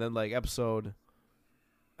everything. And then like episode,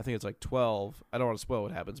 I think it's like 12. I don't want to spoil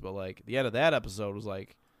what happens, but like the end of that episode was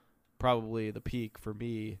like probably the peak for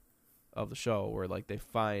me of the show, where like they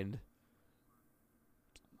find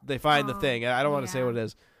the thing. I don't want to say yeah. what it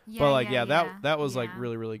is, Yeah, but like yeah, that was like yeah.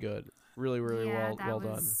 really, really good. Really, really Yeah, well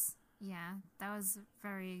done. Yeah, that was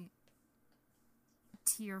very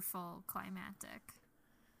tearful, climactic.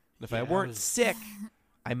 If Yeah, I that weren't was- sick,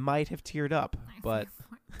 I might have teared up. I But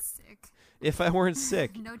feel sick. if I weren't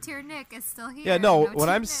sick, No Tear Nick is still here. yeah, no. When Tear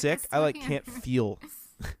I'm Nick is sick, I still like here. can't feel.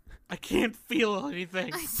 I can't feel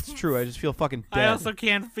anything. It's true. I just feel fucking I dead. also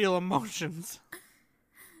can't feel emotions.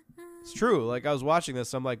 It's true. Like I was watching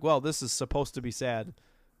this, I'm like, well, this is supposed to be sad,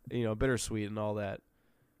 bittersweet and all that,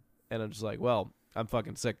 and I'm just like, well, I'm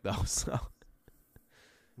fucking sick though. So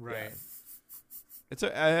Right. it's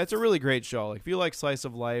a really great show. Like if you like slice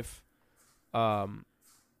of life,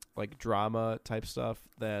 like drama type stuff,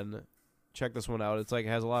 then check this one out. It's like it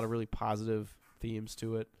has a lot of really positive themes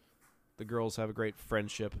to it. The girls have a great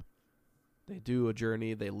friendship. They do a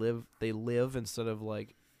journey. They live instead of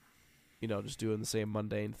like, just doing the same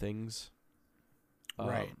mundane things.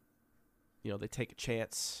 Right. They take a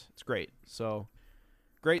chance. It's great. So,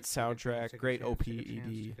 great soundtrack, Take a great chance, take a OPED.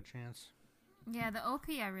 chance, take a chance. Yeah, the OP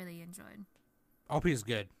I really enjoyed. OP is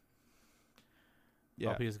good. Yeah.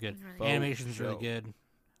 OP is good. It's really Both Animation's really show. good.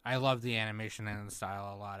 I love the animation and the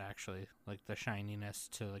style a lot, actually. Like the shininess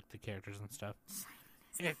to like the characters and stuff.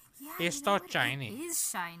 It, Yeah, it's you know so what? shiny. It is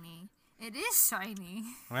shiny. It is shiny.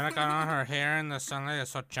 When I got on her hair in the sunlight,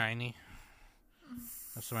 it's so shiny.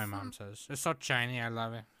 That's what my mom says. It's so shiny. I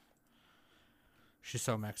love it. She's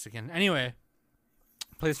so Mexican. Anyway,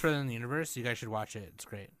 Place Further in the Universe. You guys should watch it. It's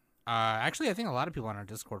great. Actually, I think a lot of people on our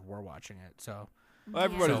Discord were watching it. So Well,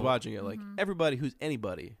 everybody's So- watching it. Like everybody who's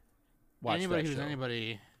anybody. Watch anybody that who's show.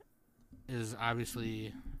 anybody is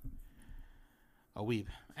obviously a weeb.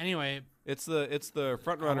 Anyway, It's the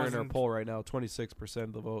front runner in our wasn't- poll right now. 26%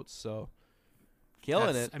 of the votes. So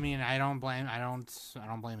killing it. I mean, I don't blame it. I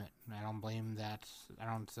don't blame that. I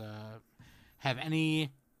don't have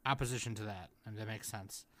any opposition to that, and that makes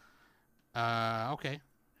sense. Okay.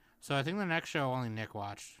 So I think the next show only Nick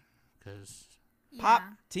watched because Pop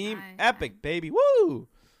Team Epic, baby. Woo!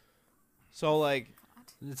 So, like,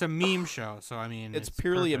 it's a meme show. So, I mean, it's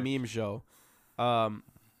purely perfect. a meme show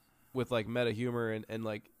with, like, meta humor and,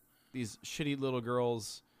 like, these shitty little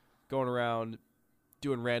girls going around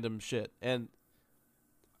doing random shit. And,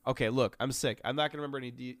 okay, look, I'm sick. I'm not going to remember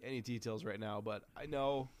any details right now, but I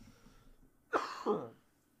know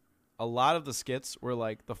a lot of the skits were,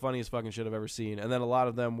 like, the funniest fucking shit I've ever seen. And then a lot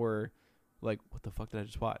of them were, like, what the fuck did I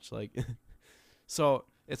just watch? Like, so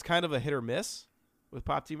it's kind of a hit or miss with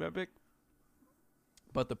Pop Team Epic.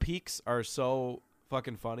 But the peaks are so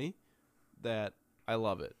fucking funny that I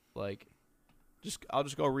love it. Like, I'll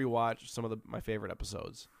just go rewatch some of my favorite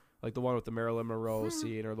episodes. Like the one with the Marilyn Monroe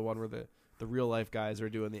scene, or the one where the real life guys are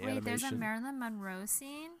doing the animation. Wait, there's a Marilyn Monroe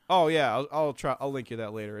scene? Oh yeah, I'll link you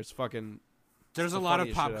that later. It's fucking. There's a lot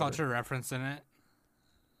of pop culture reference in it.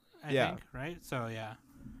 I think, right? So yeah.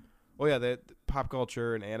 Oh yeah, the pop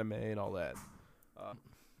culture and anime and all that.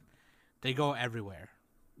 They go everywhere.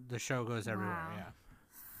 The show goes everywhere. Wow.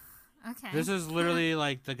 Yeah. Okay. This is literally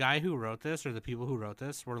like the guy who wrote this, or the people who wrote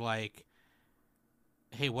this, were like,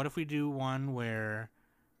 "Hey, what if we do one where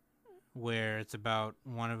it's about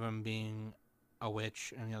one of them being a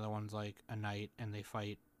witch and the other one's like a knight, and they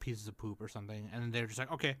fight pieces of poop or something?" And they're just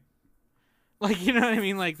like, "Okay." Like, you know what I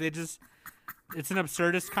mean? Like, it's an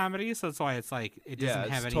absurdist comedy, so that's why it's like it doesn't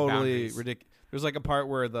have any totally boundaries. ridiculous. There's like a part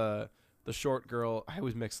where the short girl, I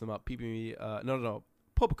always mix them up. No,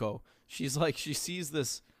 Popoko. She's like, she sees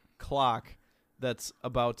this clock that's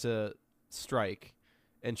about to strike,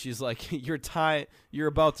 and she's like, you're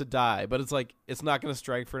about to die, but it's like it's not going to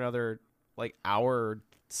strike for another like hour or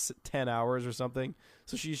 10 hours or something.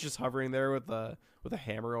 So she's just hovering there with a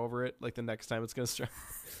hammer over it, like the next time it's going to strike.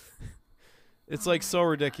 It's like so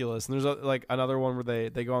ridiculous. And there's like another one where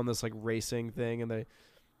they go on this like racing thing, and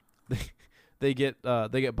they get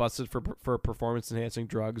busted for performance enhancing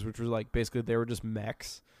drugs, which was like basically they were just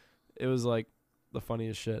mechs. It was like the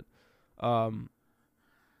funniest shit.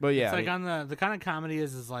 But yeah, it's like on the kind of comedy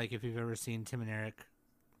is like if you've ever seen Tim and Eric,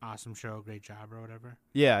 awesome show, great job, or whatever.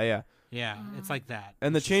 Yeah. It's like that.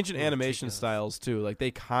 And the It's change just in animation ridiculous. styles too. Like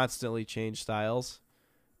they constantly change styles,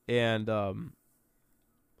 and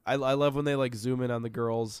I love when they like zoom in on the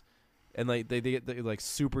girls, and like they get like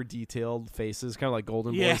super detailed faces, kind of like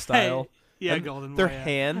Golden Boy style. Yeah, And Golden Boy. Their yeah.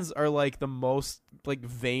 hands are like the most like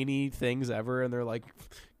veiny things ever, and they're like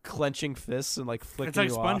clenching fists and like flicking It's like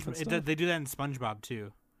you off and stuff. they do that in SpongeBob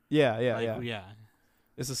too. Yeah. Yeah.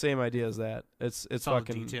 It's the same idea as that. It's all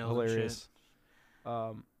fucking detailed and hilarious.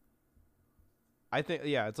 I think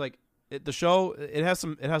it's like the show. It has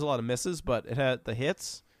a lot of misses, but it had the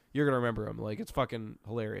hits. You're gonna remember them. Like it's fucking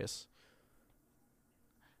hilarious.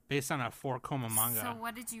 Based on a 4-koma manga. So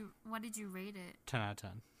what did you rate it? 10 out of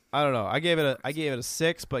 10. I don't know. I gave it a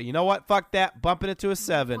 6, but you know what? Fuck that. Bumping it to a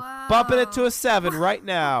 7. Whoa. Bumping it to a 7 right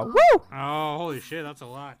now. Woo! Oh, holy shit, that's a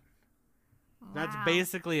lot. That's Wow.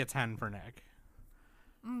 basically a 10 for Nick.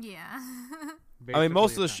 Yeah. I mean,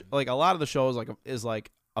 most of Basically the a 10. like a lot of the shows is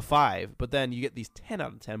like a 5, but then you get these 10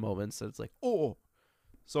 out of 10 moments that it's like, oh,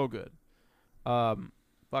 so good.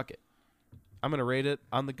 Fuck it. I'm gonna rate it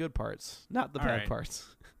on the good parts, not the All bad right.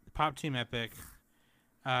 parts. Pop Team Epic.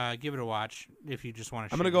 Give it a watch if you just want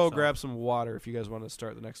to. I'm gonna go grab some water if you guys want to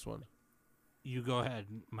start the next one. You go ahead,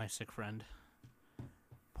 my sick friend.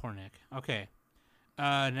 Poor Nick. Okay.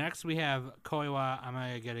 Next we have Koiwa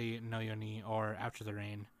Amageri no Yoni, or After the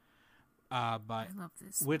Rain. By I love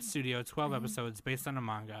this. Wit Studio, 12 episodes based on a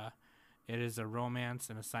manga. It is a romance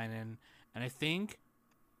and a sign-in, and I think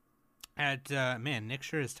Nick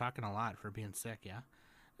sure is talking a lot for being sick. Yeah,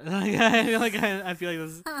 I feel like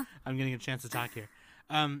this. I'm getting a chance to talk here.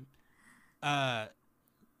 I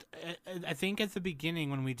think at the beginning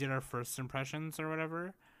when we did our first impressions or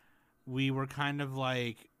whatever, we were kind of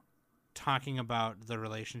like talking about the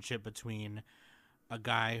relationship between a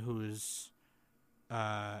guy who's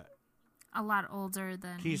a lot older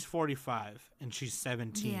than he's 45 and she's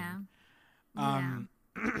 17. Yeah.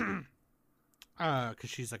 Because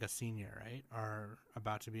she's like a senior, right? Or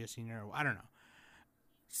about to be a senior. I don't know.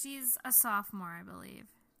 She's a sophomore, I believe.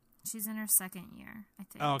 She's in her second year, I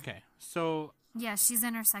think. Oh, okay. So Yeah, she's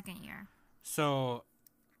in her second year. So,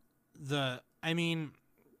 it's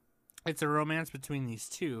a romance between these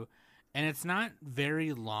two, and it's not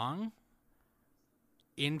very long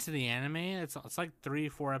into the anime. It's like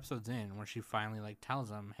 3-4 episodes in where she finally like tells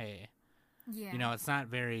him, "Hey, Yeah. it's not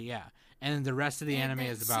very And then the rest of the anime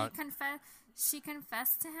is about she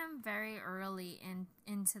confessed to him very early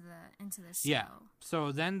into the show. Yeah.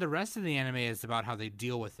 So then the rest of the anime is about how they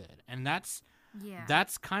deal with it, and that's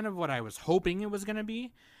kind of what I was hoping it was gonna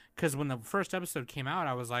be, because when the first episode came out,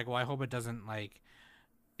 I was like, well, I hope it doesn't like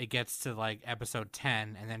it gets to like episode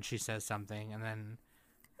 10, and then she says something, and then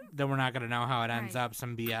we're not gonna know how it ends up.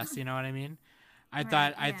 Some BS, you know what I mean? I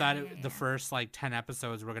thought the first like 10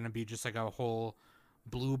 episodes were gonna be just like a whole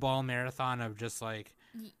blue ball marathon of just like.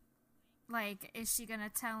 Like, is she gonna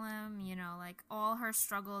tell him, you know, like all her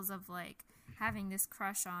struggles of like having this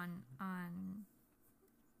crush on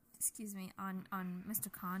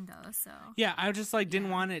Mr. Kondo? So yeah, I just like didn't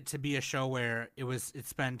want it to be a show where it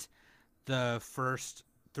spent the first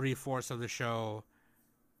 3/4 of the show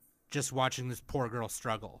just watching this poor girl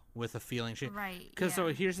struggle with a feeling she Because so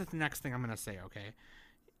here's the next thing I'm gonna say. Okay,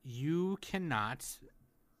 you cannot,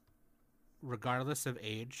 regardless of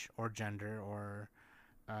age or gender or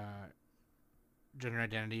gender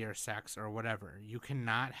identity or sex or whatever, you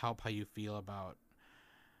cannot help how you feel about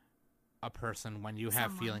a person when you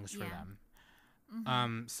have feelings for them.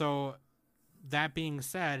 Mm-hmm. So that being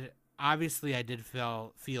said, obviously I did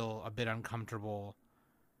feel a bit uncomfortable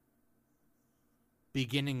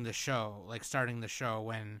beginning the show, like starting the show,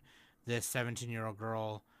 when this 17-year-old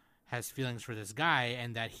girl has feelings for this guy,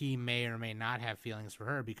 and that he may or may not have feelings for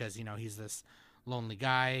her because, you know, he's this lonely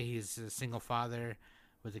guy, he's a single father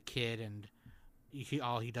with a kid, and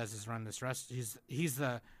all he does is run this he's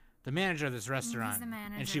the manager of this restaurant. He's the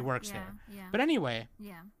manager, and she works there. Yeah. But anyway,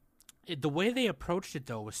 the way they approached it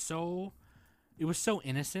though was so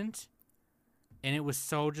innocent, and it was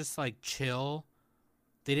so just like chill.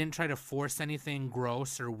 They didn't try to force anything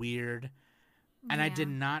gross or weird, and I did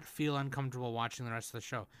not feel uncomfortable watching the rest of the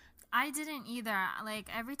show. I didn't either. Like,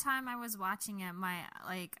 every time I was watching it,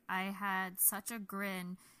 I had such a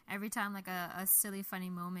grin every time like a silly funny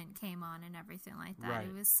moment came on and everything like that. Right.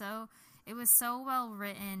 It was so well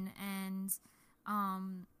written, and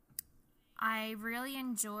I really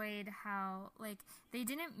enjoyed how like they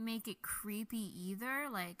didn't make it creepy either,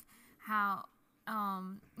 like how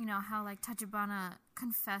you know, how like Tachibana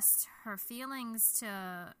confessed her feelings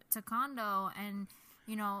to Kondo, and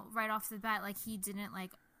you know, right off the bat, like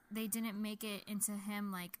they didn't make it into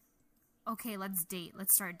him like, okay, let's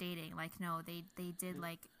start dating. Like, no, they did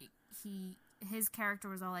like his character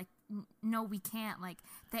was all like, no, we can't, like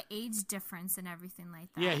the age difference and everything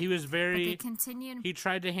like that. Yeah, he was very. But they continued. He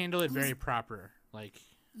tried to handle it very proper, like.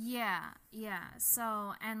 Yeah.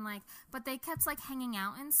 So and like, but they kept like hanging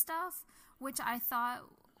out and stuff, which I thought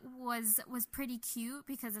was pretty cute,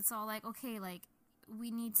 because it's all like, okay, like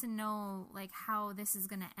we need to know like how this is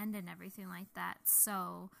gonna end and everything like that.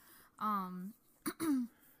 So,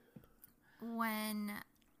 when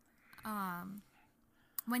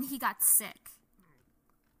he got sick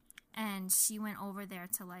and she went over there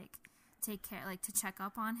to like take care, like to check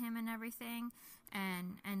up on him and everything,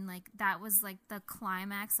 and like that was like the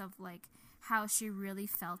climax of like how she really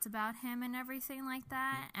felt about him and everything like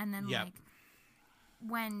that. And then like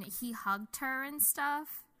when he hugged her and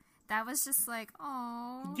stuff, that was just like,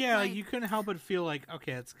 oh yeah, like, you couldn't help but feel like,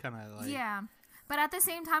 okay, it's kind of like, yeah. But at the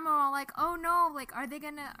same time, we're all like, oh no, like are they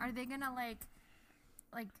gonna are they gonna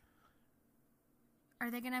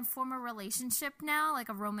form a relationship now, like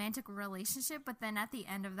a romantic relationship? But then at the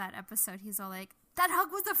end of that episode, he's all like, that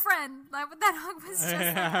hug was a friend. Like, that hug was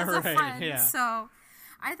just as a friend. Yeah. So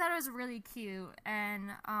I thought it was really cute,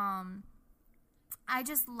 and I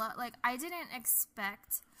just love, like, I didn't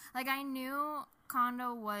expect, like, I knew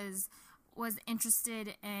Kondo was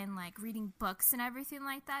interested in like reading books and everything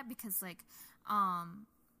like that, because like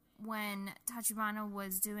when Tachibana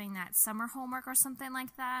was doing that summer homework or something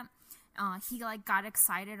like that, he like got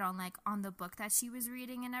excited on the book that she was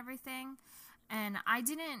reading and everything, and I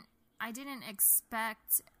didn't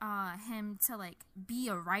expect him to like be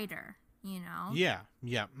a writer, you know? Yeah.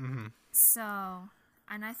 Mm-hmm. So,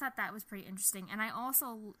 and I thought that was pretty interesting, and I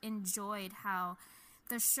also enjoyed how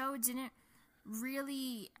the show didn't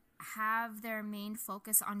really have their main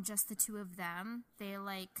focus on just the two of them. They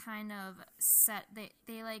like kind of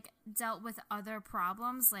they like dealt with other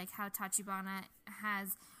problems, like how Tachibana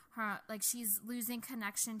has her, like she's losing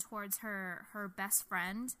connection towards her best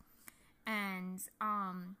friend, and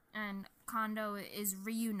Kondo is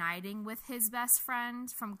reuniting with his best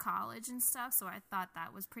friend from college and stuff. So I thought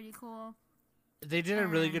that was pretty cool. They did a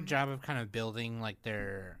really good job of kind of building like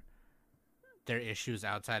their issues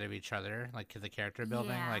outside of each other, like the character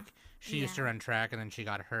building. Yeah. Like she used to run track, and then she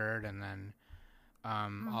got hurt, and then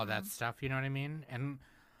all that stuff. You know what I mean? And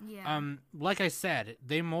like I said,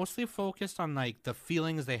 they mostly focused on like the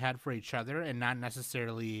feelings they had for each other, and not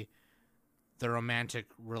necessarily the romantic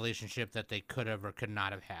relationship that they could have or could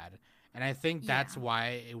not have had. And I think that's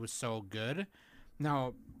why it was so good.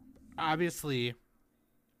 Now, obviously,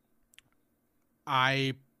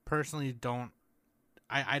 I personally don't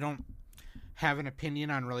have an opinion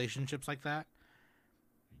on relationships like that.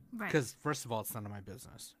 Right. Because, first of all, it's none of my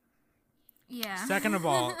business. Yeah. Second of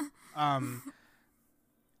all,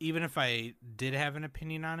 even if I did have an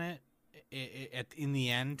opinion on it, in the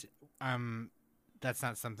end, that's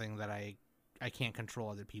not something that I can't control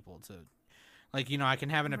other people to. Like, you know, I can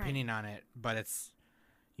have an opinion on it, but it's,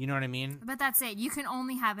 you know what I mean? But that's it. You can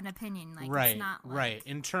only have an opinion. Like, right, it's not like... right.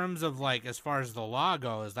 In terms of, like, as far as the law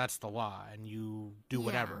goes, that's the law, and you do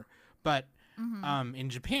whatever. But in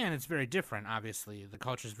Japan, it's very different, obviously. The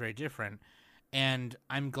culture is very different. And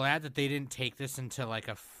I'm glad that they didn't take this into, like,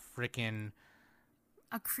 a freaking...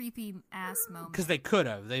 a creepy-ass moment. Because they could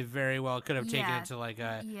have. They very well could have taken it to, like,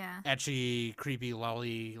 a etchy, creepy,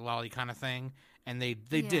 lolly kind of thing. And they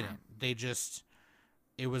didn't. They just...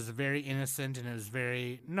 It was very innocent, and it was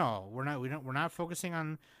very... No, we're not focusing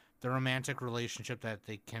on the romantic relationship that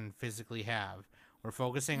they can physically have. We're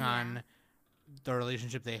focusing on the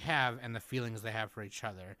relationship they have and the feelings they have for each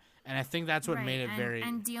other. And I think that's what made it very...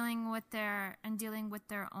 And dealing with their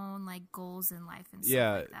own, like, goals in life and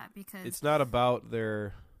stuff like that. Because it's not about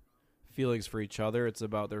their feelings for each other. It's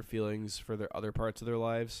about their feelings for their other parts of their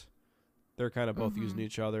lives. They're kind of both using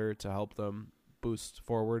each other to help them boost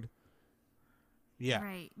forward. Yeah.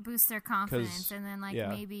 Right. Boost their confidence. And then, like,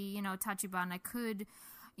 maybe, you know, Tachibana could,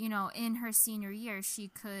 you know, in her senior year, she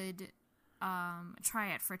could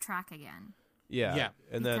try it for track again. Yeah.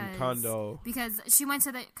 And then Kondo, because she went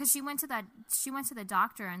to the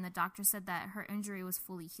doctor, and the doctor said that her injury was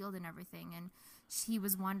fully healed and everything, and he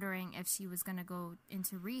was wondering if she was going to go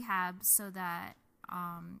into rehab so that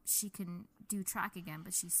she can do track again,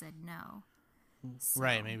 but she said no. So.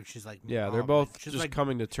 Right, maybe she's like... Yeah, they're both just like,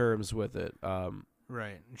 coming to terms with it.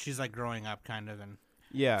 Right, she's like growing up kind of, and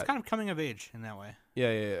it's kind of coming of age in that way. Yeah.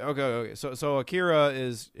 Okay. So Akira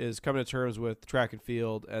is coming to terms with track and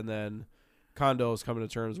field, and then Kondo is coming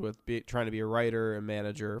to terms with trying to be a writer, a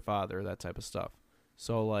manager, father, that type of stuff.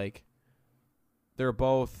 So, like, they're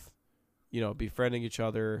both, you know, befriending each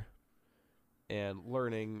other and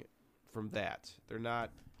learning from that. They're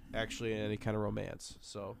not actually in any kind of romance,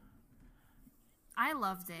 so... I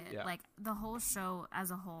loved it. Yeah. Like, the whole show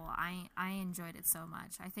as a whole, I enjoyed it so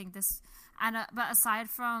much. I think this... but aside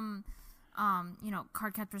from, you know,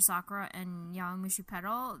 Cardcaptor Sakura and Yowamushi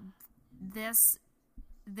Pedal, this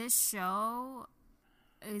show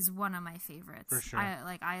is one of my favorites. For sure.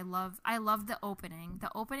 I love the opening.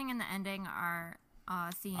 The opening and the ending are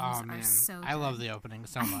themes are so good. I love the opening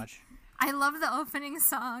so much. I love the opening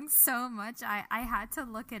song so much. I had to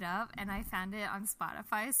look it up, and I found it on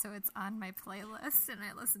Spotify, so it's on my playlist, and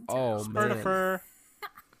I listened to it. Oh, man.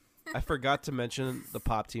 I forgot to mention the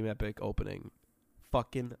Pop Team Epic opening.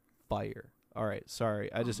 Fucking fire. All right,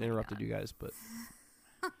 sorry. I just interrupted you guys, but...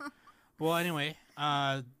 Well, anyway,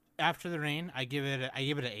 After the Rain, I give it an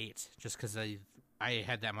 8, just because I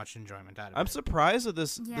had that much enjoyment out of it. I'm surprised that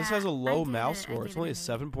this has a low mouse score. It's only a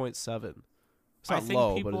 7.7. It's not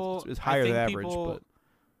low, but it's higher than average. But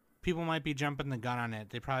people might be jumping the gun on it.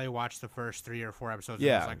 They probably watched the first 3 or 4 episodes.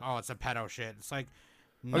 And it's like, oh, it's a pedo shit. It's like,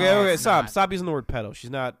 no, okay, stop using the word pedo.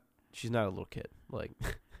 She's not a little kid. Like,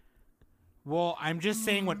 well, I'm just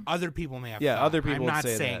saying what other people may have. Yeah, thought. other people I'm not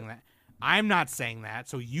would say saying that. I'm not saying that.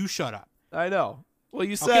 So you shut up. I know. Well,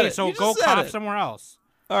 you said it. Okay, so go cough somewhere else.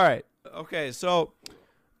 All right. Okay, so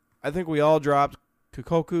I think we all dropped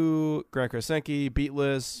Kokoku, Grand Krasenki,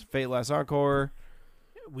 Beatless, Fate Last Encore.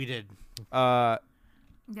 We did.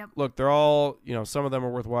 Yep. Look, they're all, you know, some of them are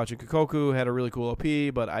worth watching. Kokoku had a really cool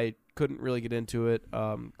OP, but I couldn't really get into it.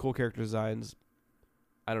 Cool character designs.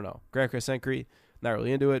 I don't know. Grand Krasenki, not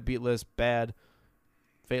really into it. Beatless, bad.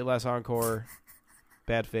 Fate Last Encore,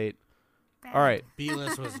 bad Fate. Bad. All right.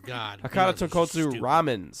 Beatless was God. Hakata Tonkotsu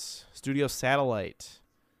Ramens, Studio Satellite.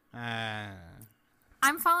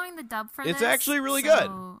 I'm following the dub for this. It's actually really good.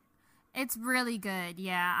 It's really good.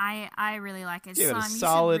 Yeah, I really like it. Give it a Sam,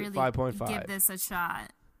 solid you should really 5.5. give this a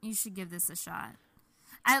shot. You should give this a shot.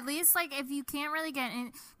 At least, like, if you can't really get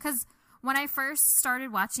in... Because when I first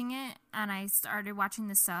started watching it, and I started watching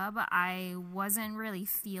the sub, I wasn't really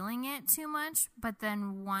feeling it too much. But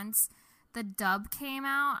then once the dub came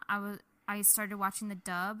out, I started watching the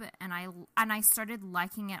dub, and I started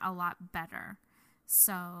liking it a lot better.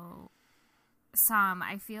 So... Sam,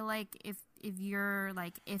 I feel like if you're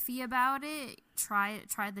like iffy about it, try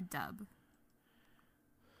the dub.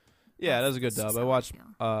 Yeah, it is a good dub. I watched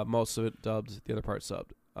most of it dubbed, the other part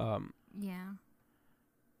subbed. Yeah.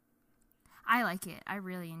 I like it. I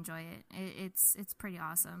really enjoy it. It's pretty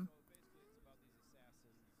awesome. So basically, it's about these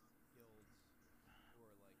assassin guilds who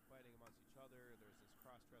are like fighting amongst each other. There's this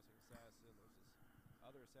cross-dressing assassin. There's this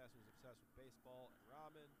other assassin who's obsessed with baseball and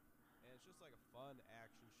ramen, and it's just like a fun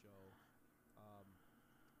action show.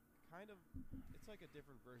 It's like a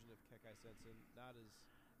different version of Kekai Sensen, not as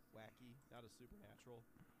wacky, not as supernatural.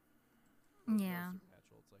 It's Yeah. more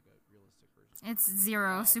supernatural. It's like a realistic version. It's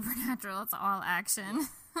zero supernatural. It's all action.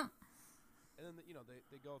 And then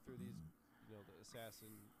they go through these the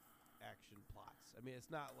assassin action plots. I mean, it's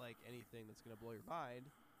not like anything that's gonna blow your mind,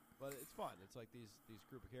 but it's fun. It's like these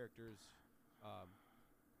group of characters.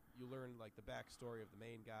 You learn like the backstory of the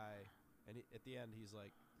main guy, and at the end he's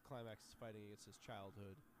like the climax is fighting against his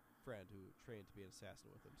childhood friend who trained to be an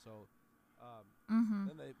assassin with him. So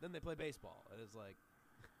then they play baseball, and it's like.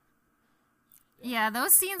 Yeah,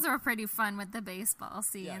 those scenes were pretty fun with the baseball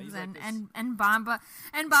scenes, he's and, like and Bamba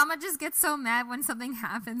just gets so mad when something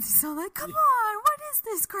happens. He's so like, "Come on, what is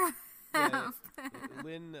this crap?"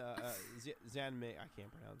 Lin Zanmei, I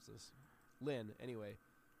can't pronounce this. Lin, anyway,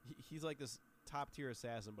 he's like this top tier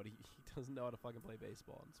assassin, but he doesn't know how to fucking play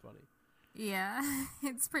baseball. And it's funny. Yeah,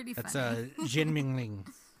 it's pretty That's funny. Jin Ming Ling.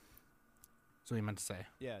 That's what he meant to say.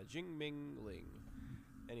 Yeah, Jing Ming Ling.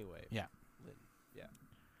 Anyway. Yeah. Lin. Yeah.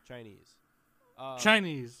 Chinese.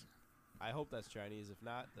 Chinese. I hope that's Chinese. If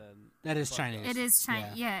not, then That is fuck Chinese. those. It is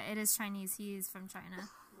China. Yeah. Yeah, it is Chinese. He is from China.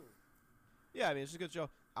 Yeah, I mean, it's just a good show.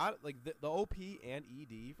 Like the OP and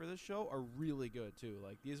ED for this show are really good too.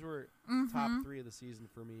 Like these were top 3 of the season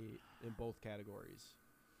for me in both categories.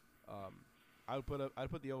 I'd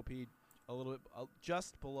put the OP a little bit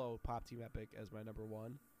just below Pop Team Epic as my number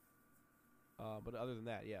 1. But other than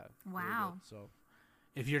that, yeah. really Wow. good. So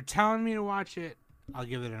If you're telling me to watch it, I'll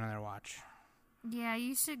give it another watch. Yeah,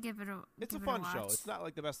 you should give it a. it's a give it fun show. watch. It's not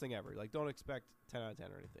like the best thing ever. Like don't expect 10 out of 10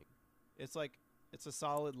 or anything. It's like it's a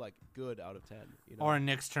solid like good out of 10. You know? Or in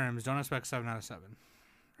Nick's terms, don't expect 7 out of 7. Or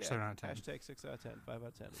Yeah, 7 out of 10. Hashtag 6 out of 10, 5 out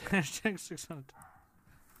of 10. Hashtag 6 out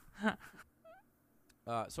of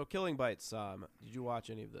 10. So Killing Bites. Did you watch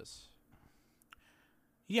any of this?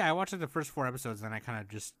 Yeah, I watched like the first 4 episodes, then I kind of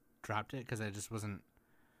just dropped it because I just wasn't.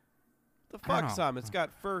 The I don't fuck, know. Sam? It's got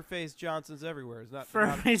fur-faced Johnsons everywhere. It's not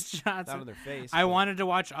Fur-faced not on Johnson. their face. I but- wanted to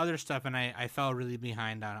watch other stuff, and I fell really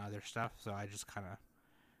behind on other stuff, so I just kind of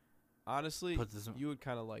Honestly, put this. you would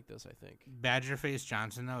kind of like this, I think. Badgerface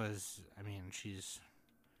Johnson, though, is. I mean, she's.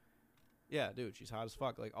 Yeah, dude, she's hot as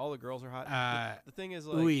fuck. Like all the girls are hot. The thing is,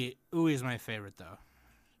 like, Uwe is my favorite, though.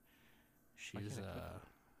 She's. can't I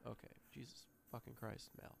put okay, Jesus fucking Christ,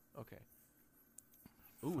 Mal. Okay.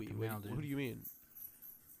 Ooh, Fucking wait, Mal, who dude. do you mean?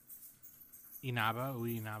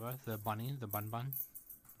 Uwe Inaba, the bunny, the bun. All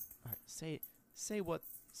right, say what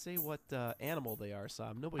animal they are,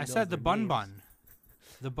 Sam. Nobody. I knows said the their bun names. bun.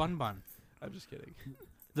 The bun. I'm just kidding.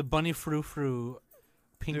 The bunny frou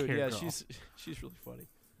pink Dude, hair yeah, girl. she's really funny.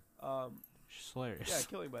 She's hilarious. Yeah,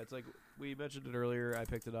 Killing Bites. Like we mentioned it earlier, I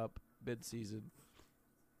picked it up mid-season.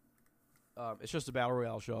 It's just a battle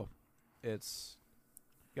royale show. It's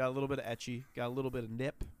got a little bit of ecchi, got a little bit of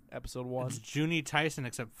nip. Episode 1. It's Junie Tyson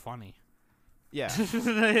except funny. Yeah,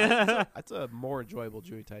 Yeah. that's a more enjoyable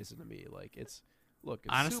Julie Tyson to me. Like it's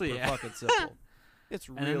Honestly, super yeah. fucking simple. It's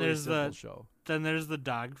then really there's simple the- show. Then there's the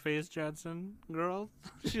dog face Johnson girl.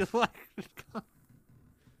 She's like,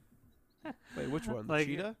 Wait, which one? like-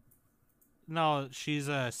 Cheetah? no, she's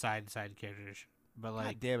a side character, but God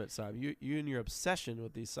like, damn it, Sam! You and your obsession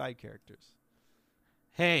with these side characters.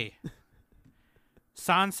 hey,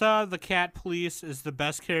 Sansa the cat police is the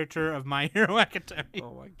best character of My Hero Academia.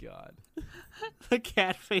 Oh my god. The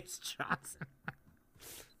cat face Johnson,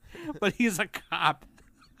 but he's a cop.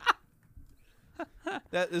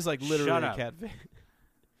 That is like literally Shut a up. cat face.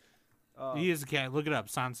 He is a cat. Look it up,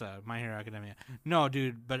 Sansa, My Hero Academia. No,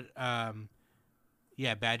 dude, but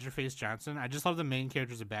yeah, Badgerface Johnson. I just love the main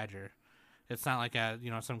character's a badger. It's not like a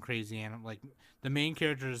some crazy animal. Like the main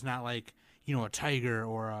character is not like a tiger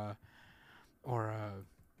or a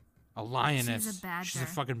lioness. She's a badger. She's a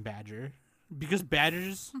fucking badger. Because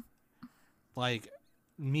badgers, like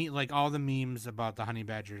all the memes about the honey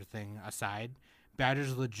badger thing aside,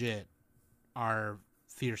 badgers legit are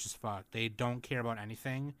fierce as fuck. They don't care about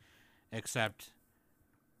anything except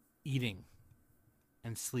eating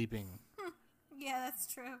and sleeping. Yeah,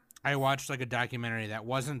 that's true. I watched like a documentary that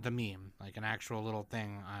wasn't the meme, like an actual little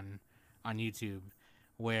thing on YouTube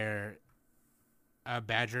where a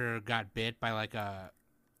badger got bit by like a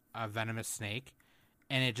venomous snake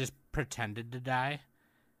and it just pretended to die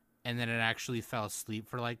and then it actually fell asleep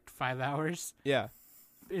for like 5 hours Yeah.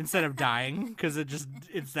 instead of dying because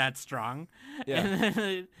it's that strong. Yeah. And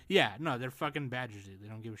then, yeah, no, they're fucking badgers, dude. They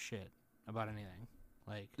don't give a shit about anything.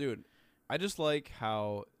 Like, Dude, I just like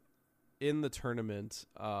how in the tournament,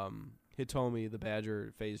 Hitomi the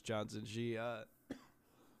Badger FaZe Johnson, she oh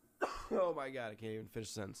my god, I can't even finish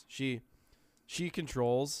the sentence. She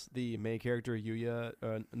controls the main character Yuya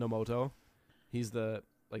Nomoto. He's the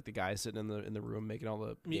guy sitting in the room making all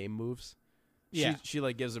the game moves. yeah, She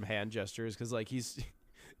like gives him hand gestures because like he's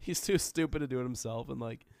too stupid to do it himself, and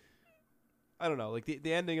like I don't know, like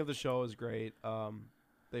the ending of the show is great.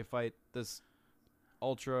 They fight this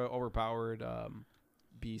ultra overpowered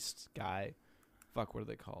beast guy. Fuck, what are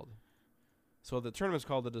they called? So the tournament's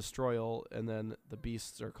called the Destroyal, and then the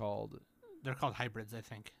beasts are called. they're called hybrids, I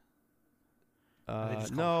think. they No,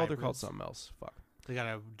 just called they're called hybrids? something else. Fuck. They got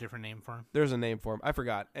a different name for them. There's a name for him. I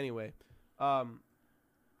forgot. Anyway,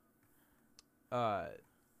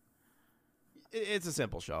 it's a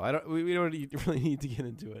simple show. We don't really need to get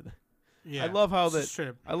into it. Yeah, I love how it's just straight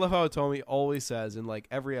up- I love how Tomy always says in like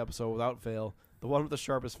every episode without fail, the one with the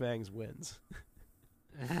sharpest fangs wins.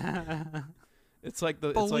 It's like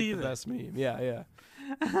the Believe it. best meme. Yeah,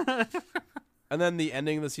 yeah. And then the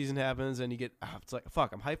ending of the season happens, and you get it's like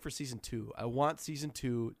fuck. I'm hyped for season 2. I want season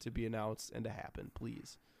 2 to be announced and to happen,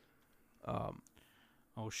 please.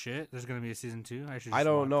 Oh shit! There's gonna be a season 2. I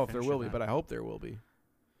don't know if there will be, but I hope there will be.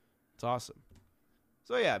 It's awesome.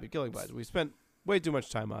 So yeah, but Killing Vibes. We spent way too much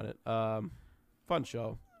time on it. Fun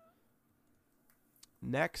show.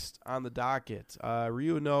 Next on the docket,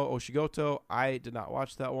 Ryu no Oshigoto. I did not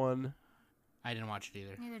watch that one. I didn't watch it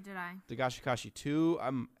either. Neither did I. Dagashikashi 2.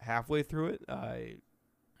 I'm halfway through it. I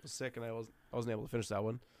was sick and I wasn't able to finish that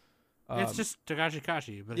one. It's just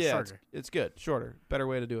Tagashikashi, but it's yeah, shorter. it's good, shorter, better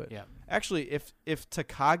way to do it. Yeah. Actually, if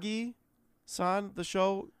Takagi-san the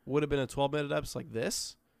show would have been a 12-minute episode like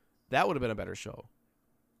this, that would have been a better show.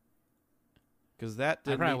 Because that I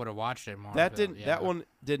didn't. probably would have watched it more. That but, didn't. yeah, That one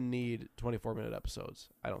didn't need 24-minute episodes.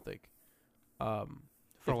 I don't think.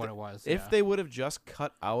 for what it was. If yeah. they would have just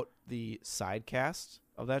cut out the side cast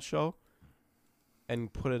of that show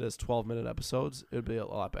and put it as 12-minute episodes, it would be a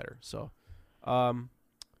lot better. So,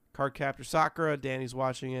 Cardcaptor Sakura, Danny's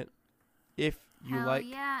watching it. If you Hell like,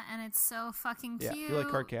 yeah, and it's so fucking cute. yeah, if you like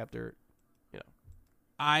Cardcaptor,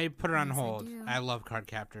 I put it on Yes, I hold. do. I love card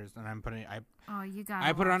captors, and I'm putting. Oh, you got.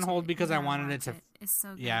 I put it on hold because I wanted it to. It's so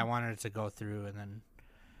good. Yeah, I wanted it to go through, and then.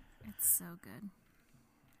 It's so good.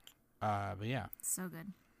 But yeah, So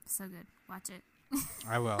good. So good. Watch it.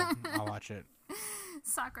 I will. I'll watch it.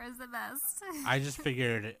 Sakura's the best. I just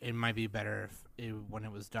figured it might be better when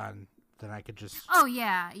it was done. Then I could just. Oh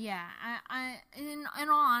yeah, yeah. In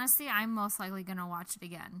all honesty, I'm most likely gonna watch it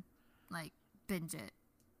again, like binge it,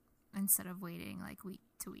 instead of waiting like week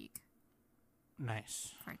to week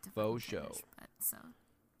Nice. for it to Faux fucking show. finish. But so,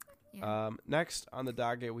 yeah. next on the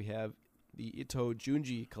docket we have the Ito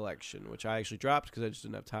Junji collection, which I actually dropped because I just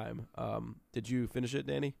didn't have time. Did you finish it,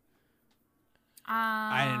 Danny?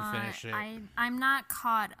 I didn't finish it. I'm not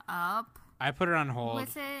caught up I put it on hold.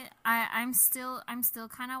 with it. I'm still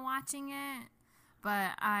kind of watching it,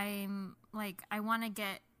 but I'm like I want to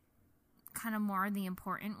get kind of more of the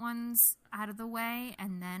important ones out of the way,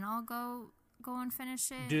 and then I'll go and finish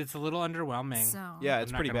it. Dude, it's a little underwhelming. So Yeah, I'm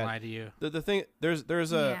it's not pretty gonna bad. lie to you. The thing there's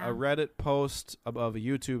a Yeah. Reddit post above a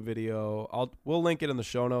YouTube video. We'll link it in the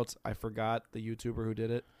show notes. I forgot the YouTuber who did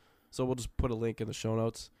it, so we'll just put a link in the show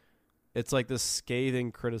notes. It's like this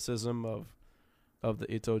scathing criticism of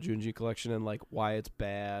the Ito Junji collection and like why it's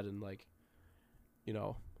bad and like, you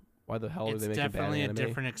know, why the hell are It's they making bad definitely a anime?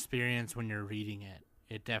 different experience when you're reading it.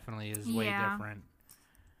 It definitely is way Yeah. different.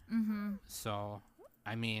 Mm-hmm. So,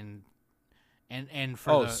 I mean, and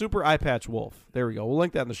for the, Super Eye Patch Wolf. There we go. We'll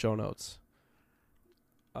link that in the show notes.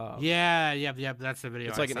 yeah, that's the video.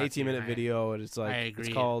 It's I like an saw too, 18-minute and video, and it's like I agree.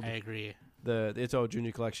 it's called I agree. the Ito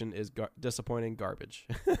Junji collection is disappointing garbage.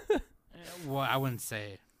 Well, I wouldn't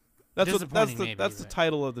say. That's Disappointing, the maybe, the but-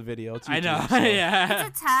 title of the video. It's I know. YouTube, so Yeah.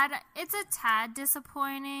 It's a tad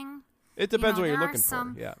disappointing. It depends You know, what you're there are looking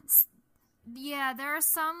some- for. Yeah. Yeah, there are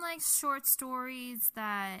some like short stories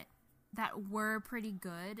that were pretty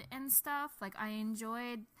good and stuff. Like I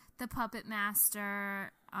enjoyed The Puppet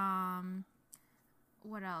Master.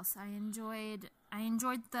 What else? I enjoyed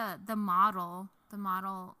the model. The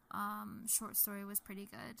model short story was pretty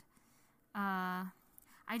good.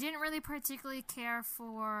 I didn't really particularly care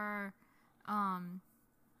for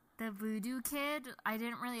the Voodoo Kid. I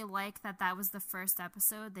didn't really like that was the first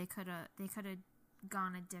episode. They could have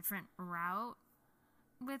gone a different route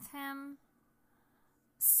with him.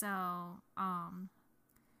 So,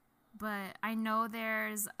 but I know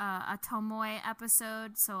there's a Tomoe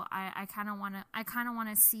episode, so I kind of want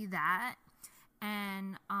to see that.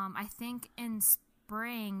 And I think in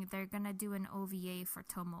spring they're gonna do an OVA for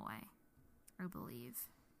Tomoe. I believe.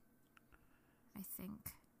 I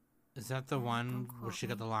think. Is that the Yeah, one don't where quote she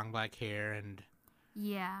got me. the long black hair and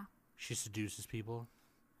Yeah. she seduces people?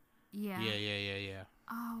 Yeah. Yeah.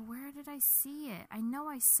 Oh, where did I see it? I know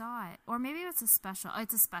I saw it. Or maybe it's a special. Oh,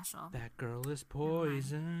 it's a special. That girl is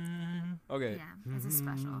poison. Okay. Yeah, it's a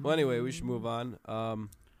special. Well, anyway, we should move on.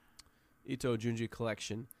 Ito Junji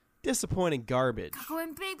Collection. Disappointing garbage. Gaku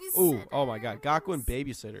and Babysitters. Ooh, oh my god. Gaku and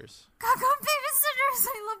Babysitters. Gaku and Babysitters.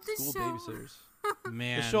 I love this School show. Babysitters.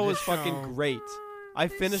 Man, The show this is fucking great. I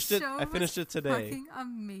This finished it. show I finished was it today. Fucking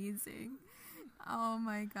amazing. Oh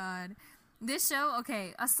my god. This show,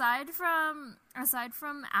 okay, aside from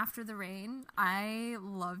After the Rain, I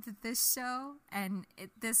loved this show, and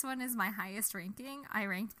this one is my highest ranking. I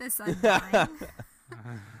ranked this on 9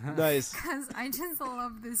 Nice. because I just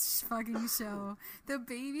love this fucking show. The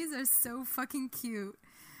babies are so fucking cute.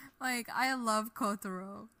 Like, I love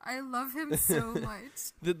Kotaro. I love him so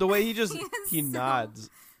much. The way he just He is he so- nods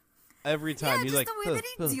every time. Yeah, He's just like, the way that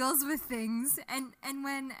he "Huh, huh." deals with things, and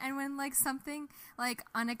when like something like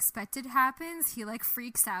unexpected happens, he like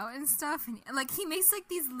freaks out and stuff, and like he makes like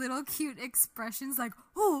these little cute expressions, like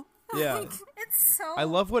oh, Yeah. like, it's so. I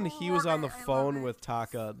love when he was on the I love phone it. with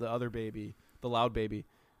Taka, the other baby, the loud baby,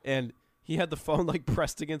 and he had the phone like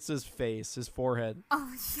pressed against his face, his forehead,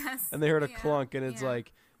 Oh yes. and they heard a Yeah, clunk, and it's yeah.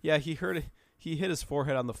 like, yeah, he hit his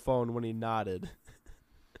forehead on the phone when he nodded.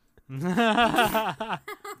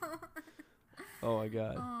 Oh my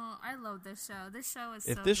god. Oh, I love this show. This show is.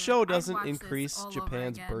 If so this good. show I'd doesn't watch this increase all over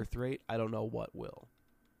Japan's again. birth rate, I don't know what will.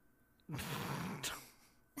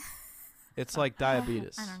 It's like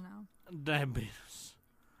diabetes. I don't know. Diabetes.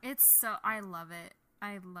 It's so. I love it.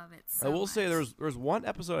 I love it so I will say much. there was one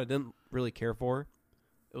episode I didn't really care for.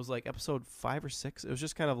 It was like episode 5 or 6. It was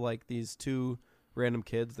just kind of like these two random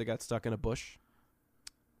kids that got stuck in a bush.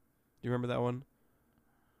 Do you remember that one?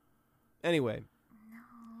 Anyway, No,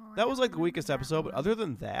 I that was don't like the remember weakest that episode, but one. other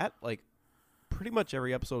than that, like pretty much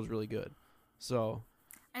every episode was really good. So,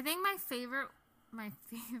 I think my favorite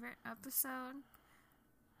episode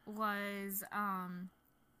was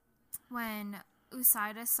when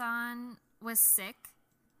Usaida-san was sick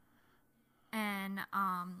and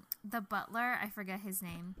the butler, I forget his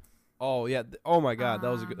name. oh yeah, oh my god, that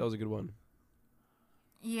was a good one.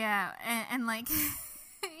 Yeah, and like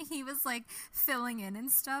he was like filling in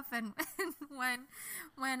and stuff, and when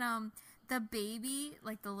the baby,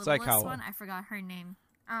 like the littlest Saikawa. one, I forgot her name.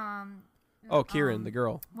 Oh, Kieran, the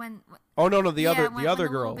girl. When Oh no, the yeah, other when the other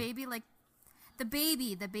the little girl. baby, like the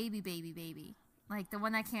baby, like the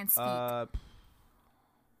one that can't speak. Uh,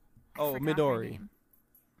 I oh, forgot her Midori. name.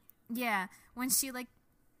 Yeah, when she like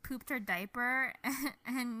pooped her diaper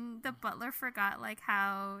and the butler forgot like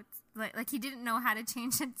how like he didn't know how to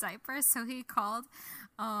change a diaper, so he called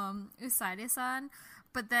Usaide-san.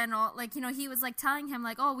 But then all like, you know, he was like telling him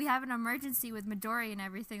like, oh, we have an emergency with Midori and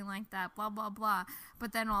everything like that, blah blah blah.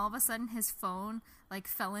 But then all of a sudden his phone like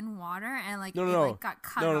fell in water and like it like got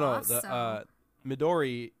cut off. So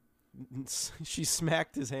Midori, she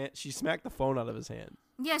smacked his hand. She smacked the phone out of his hand.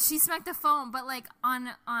 yeah, she smacked the phone, but like on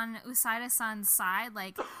Usaida-san's side,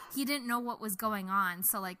 like he didn't know what was going on,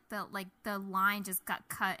 so like the line just got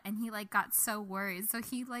cut, and he like got so worried, so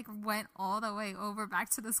he like went all the way over back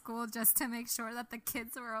to the school just to make sure that the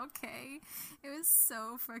kids were okay. It was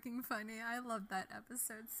so freaking funny. I loved that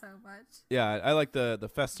episode so much. Yeah, I like the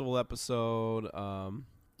festival episode.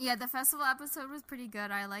 Yeah, the festival episode was pretty good.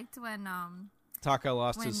 I liked when Taka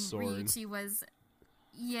lost when his sword. Ryuichi was.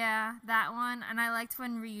 Yeah, that one, and I liked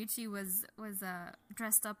when Ryuichi was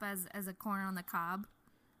dressed up as a corn on the cob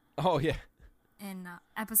Oh yeah, in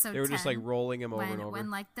episode. they were 10, just like rolling him over when and over.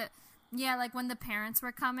 when like like when the parents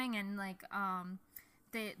were coming and like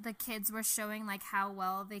the kids were showing like how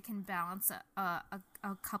well they can balance a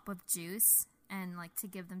cup of juice and like to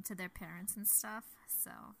give them to their parents and stuff.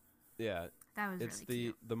 So Yeah, that was it's really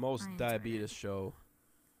cute. the most I enjoyed diabetes show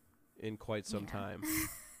in quite some Yeah. time.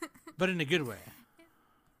 But in a good way.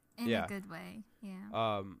 In yeah. a good way.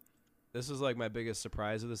 Yeah. This is like my biggest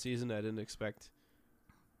surprise of the season. I didn't expect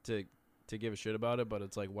to give a shit about it, but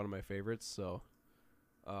it's like one of my favorites. So,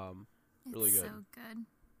 really It's good. so good.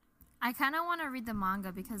 I kind of want to read the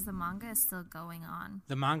manga because the manga is still going on.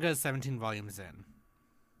 The manga is 17 volumes in,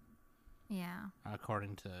 Yeah,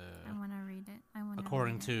 according to I want to read it.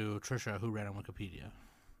 according to Trisha, who read on Wikipedia.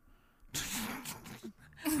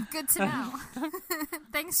 Good to know.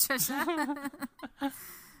 Thanks, Trisha.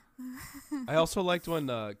 I also liked when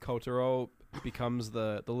Kotaro becomes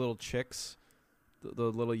the little chicks,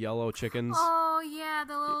 the little yellow chickens. Oh yeah,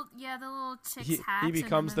 the little chicks hatch. He and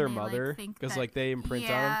becomes then their they, mother think because that- like they imprint on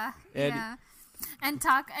him. yeah, And yeah. And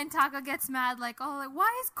Taka gets mad, like, oh, like, why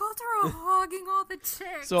is Kotaro hogging all the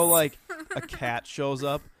chicks? So, like, a cat shows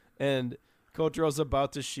up, and Kotaro's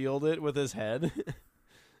about to shield it with his head.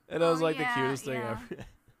 And it was, like, the cutest thing ever.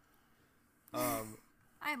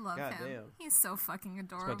 I love God him. damn. He's so fucking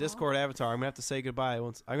adorable. It's my Discord avatar. I'm going to have to say goodbye. I'm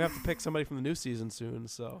going to have to pick somebody from the new season soon,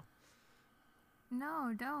 so.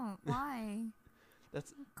 No, don't. Why?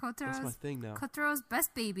 That's Kotaro's my thing now. Kotaro's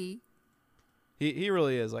best baby. He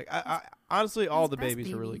really is. Like, I honestly, all He's the best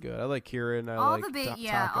babies are really baby. good. I like Kieran. I All like the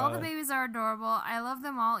Taka. all the babies are adorable. I love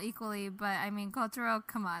them all equally, but I mean, Kotaro,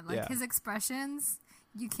 come on, like Yeah. his expressions,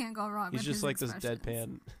 you can't go wrong. He's with just his like this expressions.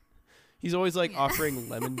 deadpan. He's always like Yeah. offering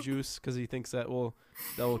lemon juice because he thinks that will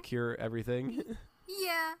cure everything.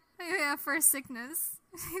 Yeah, for sickness,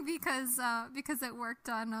 because it worked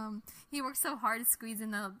on he worked so hard squeezing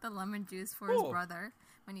the lemon juice for his Cool. brother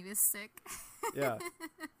when he was sick. Yeah.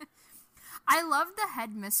 I love the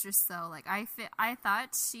headmistress though. Like I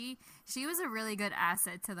thought she was a really good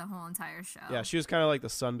asset to the whole entire show. Yeah, she was kind of like the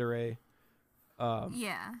tsundere.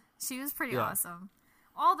 Yeah, she was pretty Yeah. awesome.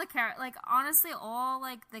 All the honestly, all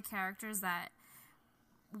like the characters that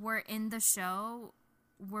were in the show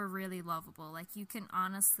were really lovable. Like you can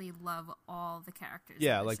honestly love all the characters.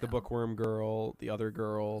 Yeah, in like the show. bookworm girl, the other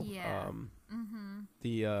girl. Yeah.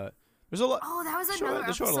 There's a lot. Oh, that was the show, another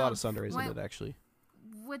the show had a lot of episode. tsunderes in it, actually.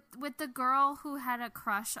 With the girl who had a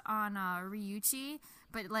crush on Ryuichi,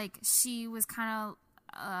 but like she was kind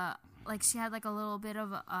of like she had like a little bit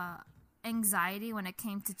of anxiety when it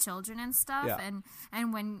came to children and stuff. Yeah.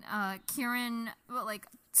 And when Kieran like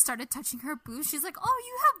started touching her boobs, she's like, "Oh,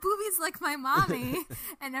 you have boobies like my mommy,"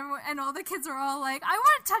 and all the kids are all like, "I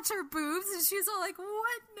want to touch her boobs," and she's all like,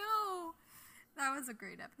 "What? No." That was a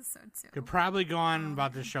great episode too. Could probably go on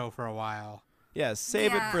about the show for a while. Yeah,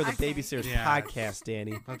 save it for the okay. Babysitters Yeah. podcast,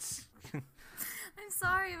 Danny. Let's. I'm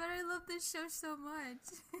sorry, but I love this show so much.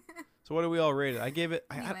 So what do we all rate it? I gave it.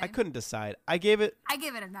 I Anyway. couldn't decide. I gave it. I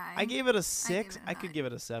give it a 9. I gave it a 6. it a I could 9. give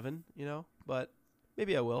it a 7. But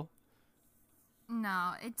maybe I will.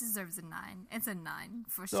 No, it deserves a 9. It's a 9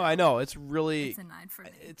 for sure. No, I know it's really. It's a 9 for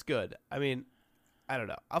me. It's good. I mean, I don't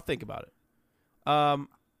know. I'll think about it.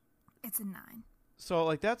 It's a 9. So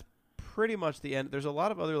like that's pretty much the end. There's a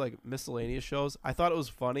lot of other like miscellaneous shows. I thought it was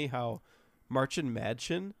funny how Marchin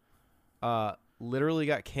Madchen literally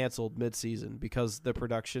got canceled mid-season because the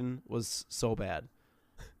production was so bad.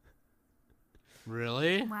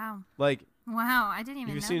 Really? Wow. Like Wow, I didn't if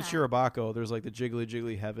even you've know seen that. Shirobako, there's like the Jiggly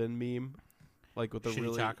Jiggly Heaven meme, like with the Shitty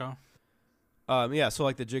really taco. yeah. So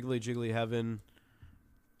like the Jiggly Jiggly Heaven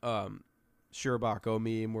Shirobako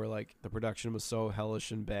meme where like the production was so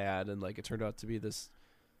hellish and bad and like it turned out to be this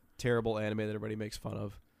terrible anime that everybody makes fun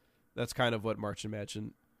of. That's kind of what Marchin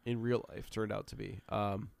Madchen in real life turned out to be.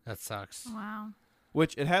 That sucks. Wow.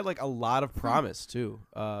 Which it had like a lot of promise too,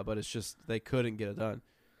 but it's just they couldn't get it done.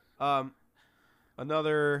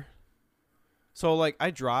 So like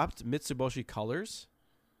I dropped Mitsuboshi Colors,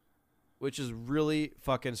 which is really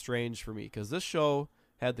fucking strange for me because this show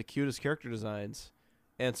had the cutest character designs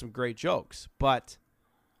and some great jokes, but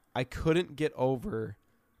I couldn't get over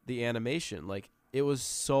the animation. Like it was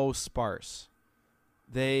so sparse.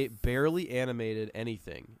 They barely animated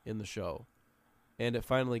anything in the show. And it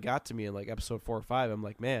finally got to me in like episode 4 or 5. I'm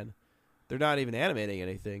like, man, they're not even animating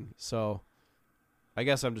anything. So I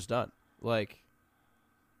guess I'm just done. Like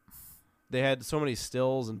they had so many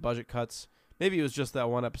stills and budget cuts. Maybe it was just that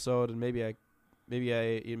one episode, and maybe it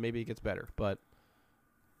gets better. But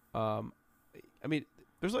I mean,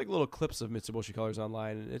 there's like little clips of Mitsuboshi Colors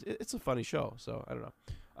online, and it's a funny show. So I don't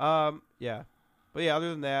know. Yeah, but yeah,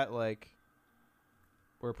 other than that, like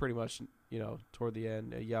we're pretty much toward the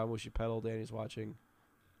end. Yamushi Pedal, Danny's watching.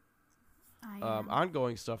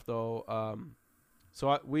 Ongoing stuff though.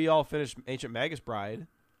 We all finished Ancient Magus Bride.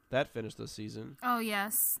 That finished this season. Oh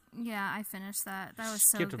yes, yeah, I finished that. That was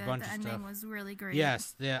so Skipped a good. bunch The of ending stuff. was really great.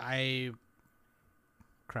 Yes, I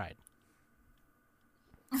cried.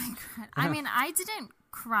 I mean, I didn't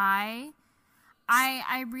cry.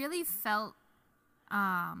 I really felt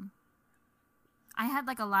I had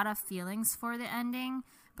like a lot of feelings for the ending,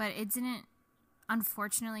 but it didn't.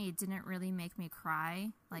 Unfortunately, it didn't really make me cry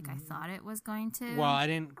like I thought it was going to. Well, I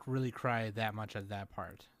didn't really cry that much at that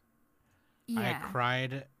part. yeah. I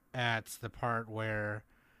cried at the part where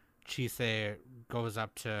Chise goes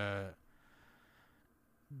up to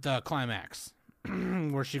the climax,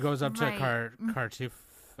 where she goes up to Right. Cartuf,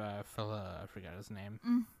 I forgot his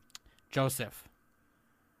name, Joseph.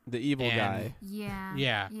 The evil And- guy. Yeah.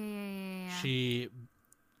 Yeah. Yeah.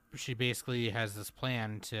 She basically has this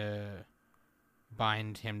plan to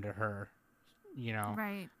bind him to her,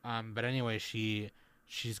 Right. But anyway,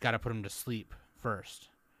 she's got to put him to sleep first.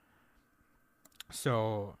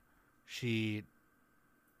 So she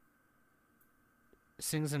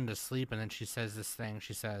sings him to sleep, and then she says this thing.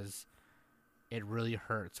 She says, "It really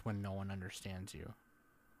hurts when no one understands you."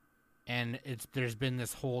 And there's been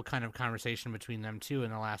this whole kind of conversation between them two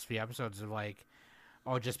in the last few episodes of like,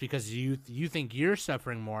 oh, just because you think you're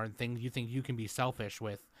suffering more and you think you can be selfish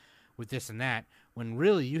with this and that, when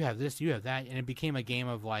really you have this, you have that, and it became a game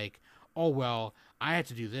of like, oh well, I have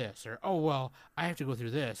to do this, or oh well, I have to go through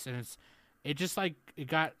this, and it just like it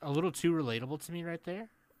got a little too relatable to me right there,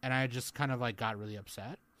 and I just kind of like got really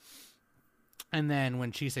upset. And then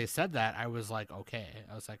when Chise said that, I was like, okay,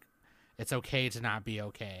 I was like, it's okay to not be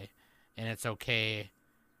okay, and it's okay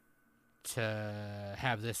to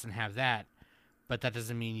have this and have that, but that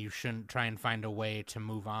doesn't mean you shouldn't try and find a way to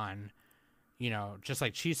move on. You know, just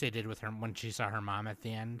like Chise did with her when she saw her mom at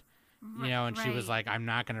the end, you know, and she was like, I'm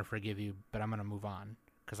not going to forgive you, but I'm going to move on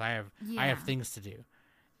because I have things to do.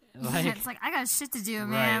 Like, it's like, I got shit to do,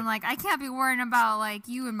 man. Like, I can't be worrying about, like,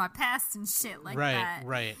 you and my past and shit like that.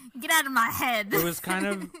 Right. Get out of my head. It was kind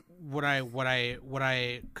of what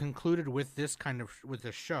I concluded with this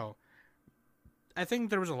show. I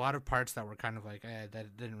think there was a lot of parts that were kind of like,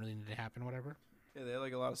 that didn't really need to happen, whatever. Yeah, they had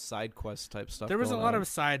like a lot of side quest type stuff. There was a lot of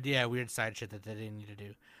weird side shit that they didn't need to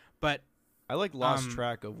do. But I lost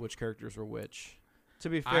track of which characters were which. To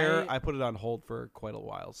be fair, I put it on hold for quite a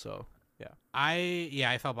while, so yeah.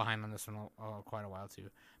 I fell behind on this one quite a while too.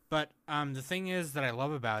 But the thing is that I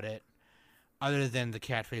love about it, other than the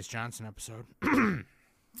Catface Johnson episode,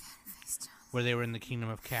 where they were in the Kingdom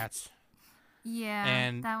of Cats. Yeah,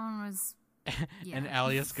 and that one was. Yeah. And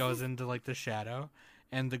Elias goes into like the shadow,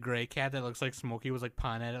 and the gray cat that looks like Smokey was like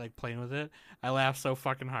pawing at it, like playing with it. I laughed so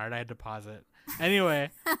fucking hard I had to pause it. Anyway,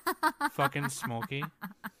 fucking Smokey.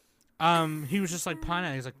 He was just like pawing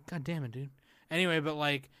at it. He's like, God damn it, dude. Anyway, but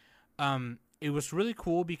like, it was really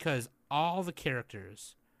cool because all the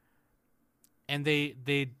characters, and the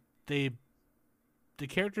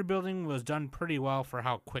character building was done pretty well for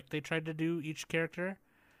how quick they tried to do each character.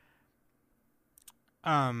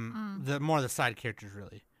 The side characters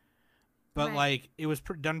really, but like it was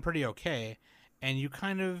done pretty okay, and you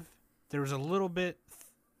kind of there was a little bit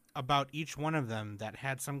about each one of them that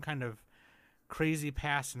had some kind of crazy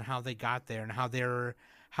past and how they got there and how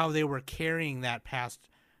they were carrying that past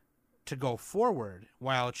to go forward,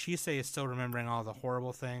 while Chise is still remembering all the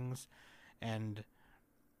horrible things, and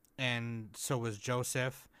so was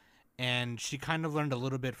Joseph. And she kind of learned a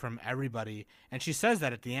little bit from everybody. And she says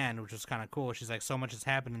that at the end, which was kind of cool. She's like, so much has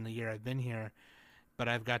happened in the year I've been here, but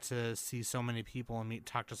I've got to see so many people and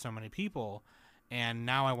talk to so many people. And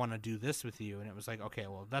now I want to do this with you. And it was like, okay,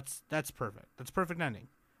 well, that's perfect. That's perfect ending.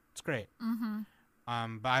 It's great.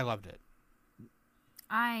 Mm-hmm. But I loved it.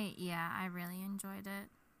 I really enjoyed it.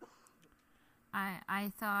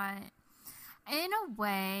 I thought, in a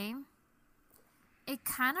way, it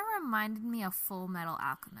kind of reminded me of Full Metal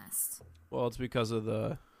Alchemist. Well, it's because of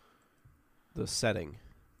the setting.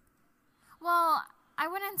 Well, I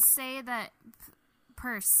wouldn't say that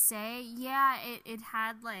per se. Yeah, it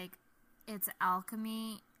had like its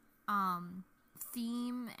alchemy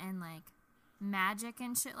theme and like magic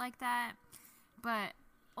and shit like that. But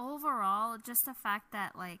overall, just the fact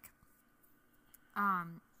that like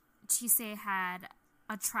Chise had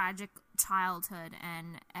a tragic childhood,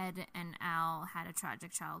 and Ed and Al had a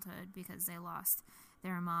tragic childhood because they lost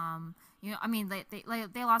their mom. You know, I mean,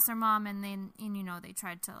 they lost their mom, and then they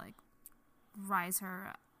tried to like rise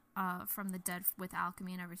her from the dead with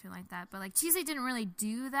alchemy and everything like that. But like Chise didn't really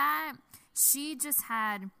do that. She just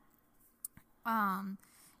had,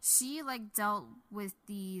 she like dealt with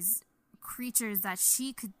these creatures that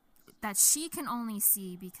she can only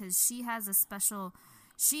see because she has special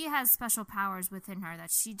powers within her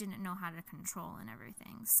that she didn't know how to control and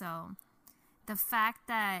everything. So the fact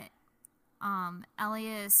that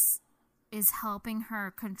Elias is helping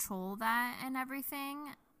her control that and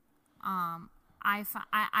everything, I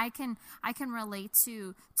can relate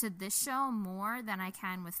to this show more than I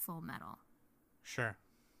can with Full Metal. Sure.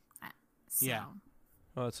 So. Yeah.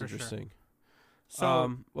 Oh, that's interesting.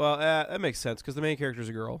 Sure. So, that makes sense because the main character is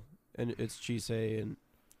a girl, and it's Chise, and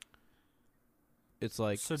it's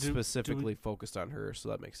like specifically focused on her, so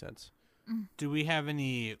that makes sense. Do we have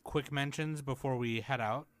any quick mentions before we head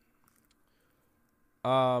out?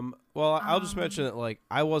 Well, I'll just mention that like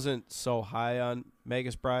I wasn't so high on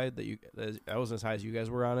Magus Bride that I wasn't as high as you guys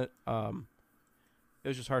were on it. It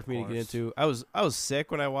was just hard for me to get into. I was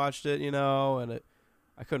sick when I watched it, and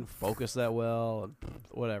I couldn't focus that well and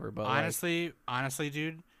whatever. But honestly,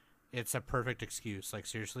 dude, it's a perfect excuse. Like,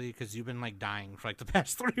 seriously, because you've been like dying for like the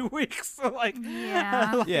past 3 weeks. So like,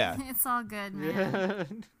 Yeah. Yeah. It's all good,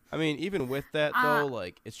 man. I mean, even with that though,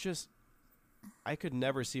 like it's just I could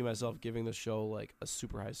never see myself giving the show like a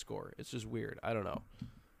super high score. It's just weird. I don't know.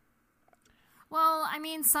 Well, I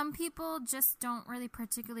mean, some people just don't really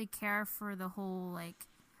particularly care for the whole, like,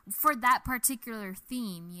 for that particular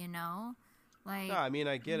theme, you know? Like, No, I mean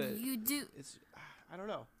I get it. You do. It's I don't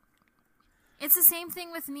know. It's the same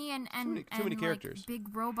thing with me and Too many like, characters.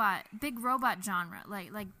 big robot genre,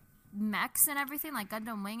 like mechs and everything, like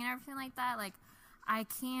Gundam Wing and everything like that. Like, I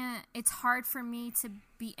can't. It's hard for me to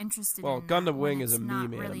be interested. Well, in Gundam that Wing when is a it's not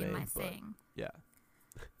meme really anime, my but- thing. Yeah.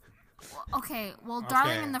 Okay, well,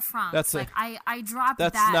 Darling Okay. in the Franxx. That's like I dropped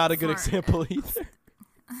That's that. not a good for- example either.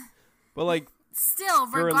 But like Still,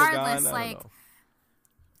 Gurren regardless, Lagann, I like. don't know.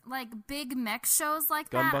 Like big mech shows like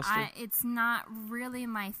that, Gunbuster? it's not really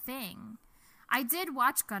my thing. I did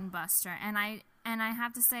watch Gunbuster, and I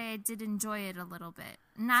have to say I did enjoy it a little bit.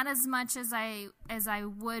 Not as much as I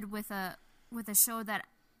would with a show that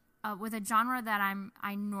with a genre that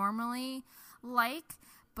I normally like,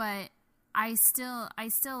 but I still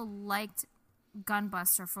liked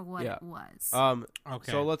Gunbuster for what Yeah. it was.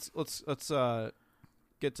 Okay. So let's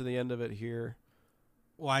get to the end of it here.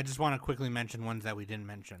 Well, I just want to quickly mention ones that we didn't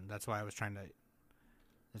mention. That's why I was trying to.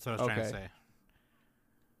 That's what I was trying to Okay. say.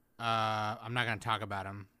 I'm not gonna talk about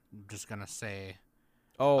them. I'm just gonna say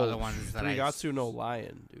Oh, other ones that I Rigatsu no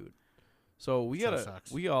Lion, dude. So So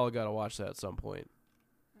sucks. we all gotta watch that at some point.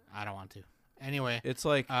 I don't want to. Anyway, It's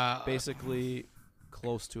like basically. basically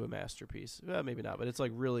close to a masterpiece. Well, maybe not, but it's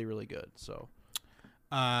like really, really good. So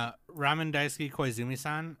Ramen Daisuke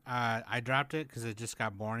Koizumi-san, I dropped it because it just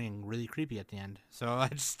got boring and really creepy at the end. So I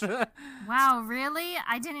just Wow, really?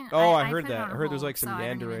 I didn't. Oh, I put heard it that. on I heard there's hold, like some so I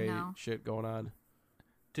didn't even yandere know. shit going on.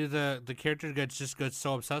 dude, the character gets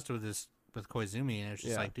so obsessed with Koizumi, and it's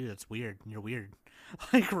just Yeah. like, dude, that's weird. You're weird.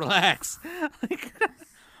 Like, relax. Like,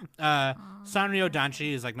 Sanrio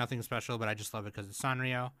Danchi is like nothing special, but I just love it because it's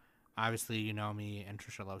Sanrio. Obviously, you know me and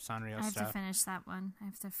Trisha love Sanrio I have stuff. to finish that one. I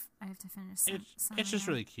have to finish. It's just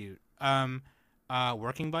really cute.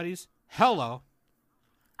 Working Buddies. Hello.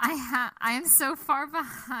 I am so far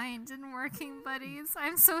behind in Working Buddies.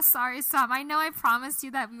 I'm so sorry, Sam. I know I promised you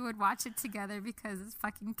that we would watch it together because it's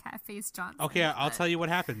fucking Catface Johnson. Okay, I'll tell you what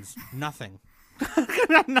happens. Nothing.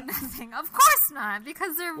 Nothing. Of course not,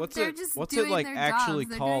 because they're just what's it, doing like, their actually jobs.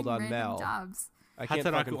 They're called doing on random Mel? jobs. I can't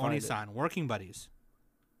fucking Hatsuraku find it. Oni-san. Working Buddies.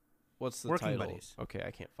 What's the Working title? Buddies. Okay, I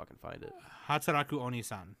can't fucking find it. Hatsuraku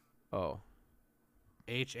Oni-san. Oh.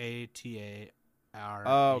 Hatarakaku.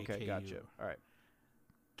 Oh, okay, gotcha. All right.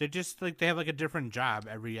 They're just like they have like a different job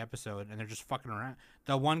every episode, and they're just fucking around.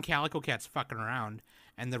 The one calico cat's fucking around,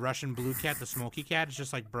 and the Russian blue cat, the smoky cat, is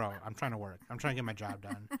just like, bro, I'm trying to work. I'm trying to get my job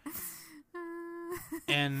done.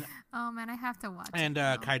 And Oh man, I have to watch and it.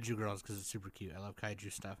 now. Kaiju Girls because it's super cute. I love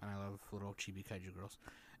Kaiju stuff, and I love little chibi Kaiju Girls.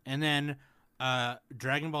 And then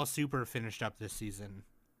Dragon Ball Super finished up this season,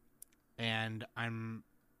 and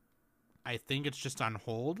I think it's just on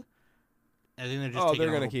hold. I think they're just taking they're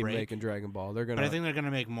a gonna little keep break. making Dragon Ball. They're But I gonna think they're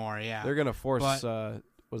gonna make more. Yeah, they're gonna force But-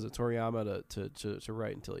 was it Toriyama to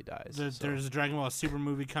write until he dies. so. There's a Dragon Ball Super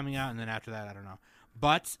movie coming out, and then after that, I don't know.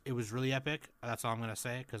 But it was really epic. That's all I'm gonna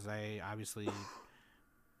say because I obviously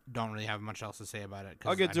don't really have much else to say about it. 'cause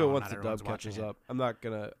I'll get I to know it once not the everyone's dub catches watching it. up. I'm not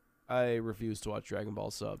gonna. I refuse to watch Dragon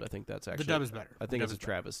Ball subbed. I think that's actually The dub is better. I The think dub it's a is better.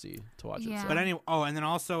 travesty to watch Yeah. it. But Subbed. anyway, and then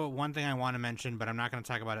also one thing I want to mention, but I'm not going to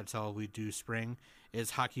talk about it until we do spring,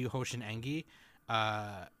 is Hakyu Hoshin Engi.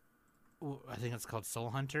 I think it's called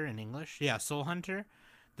Soul Hunter in English. Yeah, Soul Hunter.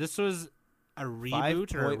 This was a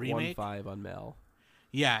reboot or a remake. 5.15 on Mel.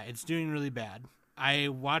 Yeah, it's doing really bad. I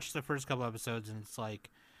watched the first couple episodes, and it's like,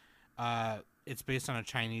 it's based on a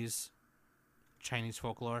Chinese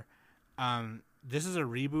folklore. This is a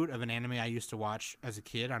reboot of an anime I used to watch as a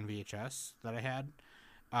kid on VHS that I had,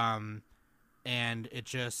 and it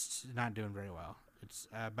just not doing very well. It's,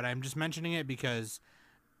 but I'm just mentioning it because,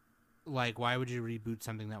 like, why would you reboot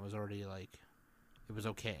something that was already like, it was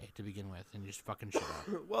okay to begin with, and you just fucking shit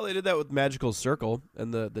up? Well, they did that with Magical Circle,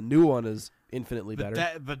 and the new one is infinitely But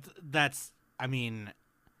better. that's, I mean,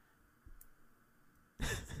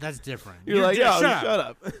 that's different. You're like, just- oh, shut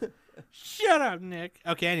up. Shut up, Nick.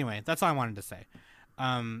 Okay, anyway, that's all I wanted to say.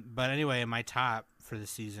 But anyway, my top for the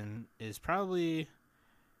season is probably,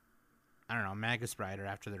 I don't know, Magus Bride or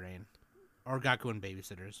After the Rain, or Gaku and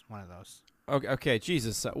Babysitters, one of those. Okay,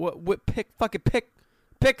 Jesus. What?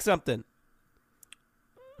 Pick something.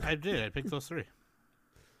 I did. I picked those three.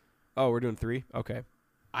 Oh, we're doing 3. Okay.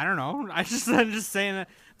 I don't know. I'm just saying that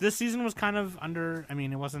this season was kind of under. I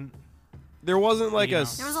mean, it wasn't there wasn't like You know.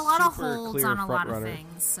 There was a lot of super holds clear on a lot of frontrunner.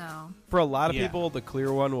 things, so For a lot of Yeah. people, the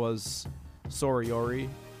clear one was Soriori,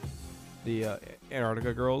 the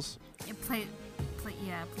Antarctica girls. it plays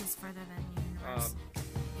further than Universe.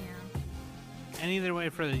 Yeah. And either way,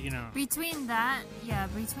 for the Between that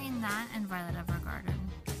and Violet Evergarden,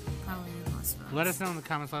 probably the most votes. let us know in the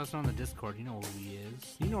comments. Let us know in the Discord. You know where we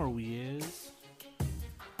is. You know where we is.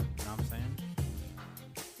 You know what I'm saying?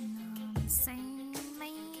 Same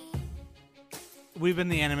me. We've been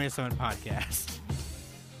the Anime Summit Podcast.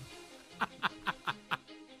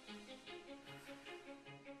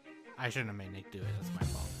 I shouldn't have made Nick do it. That's my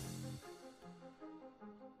fault.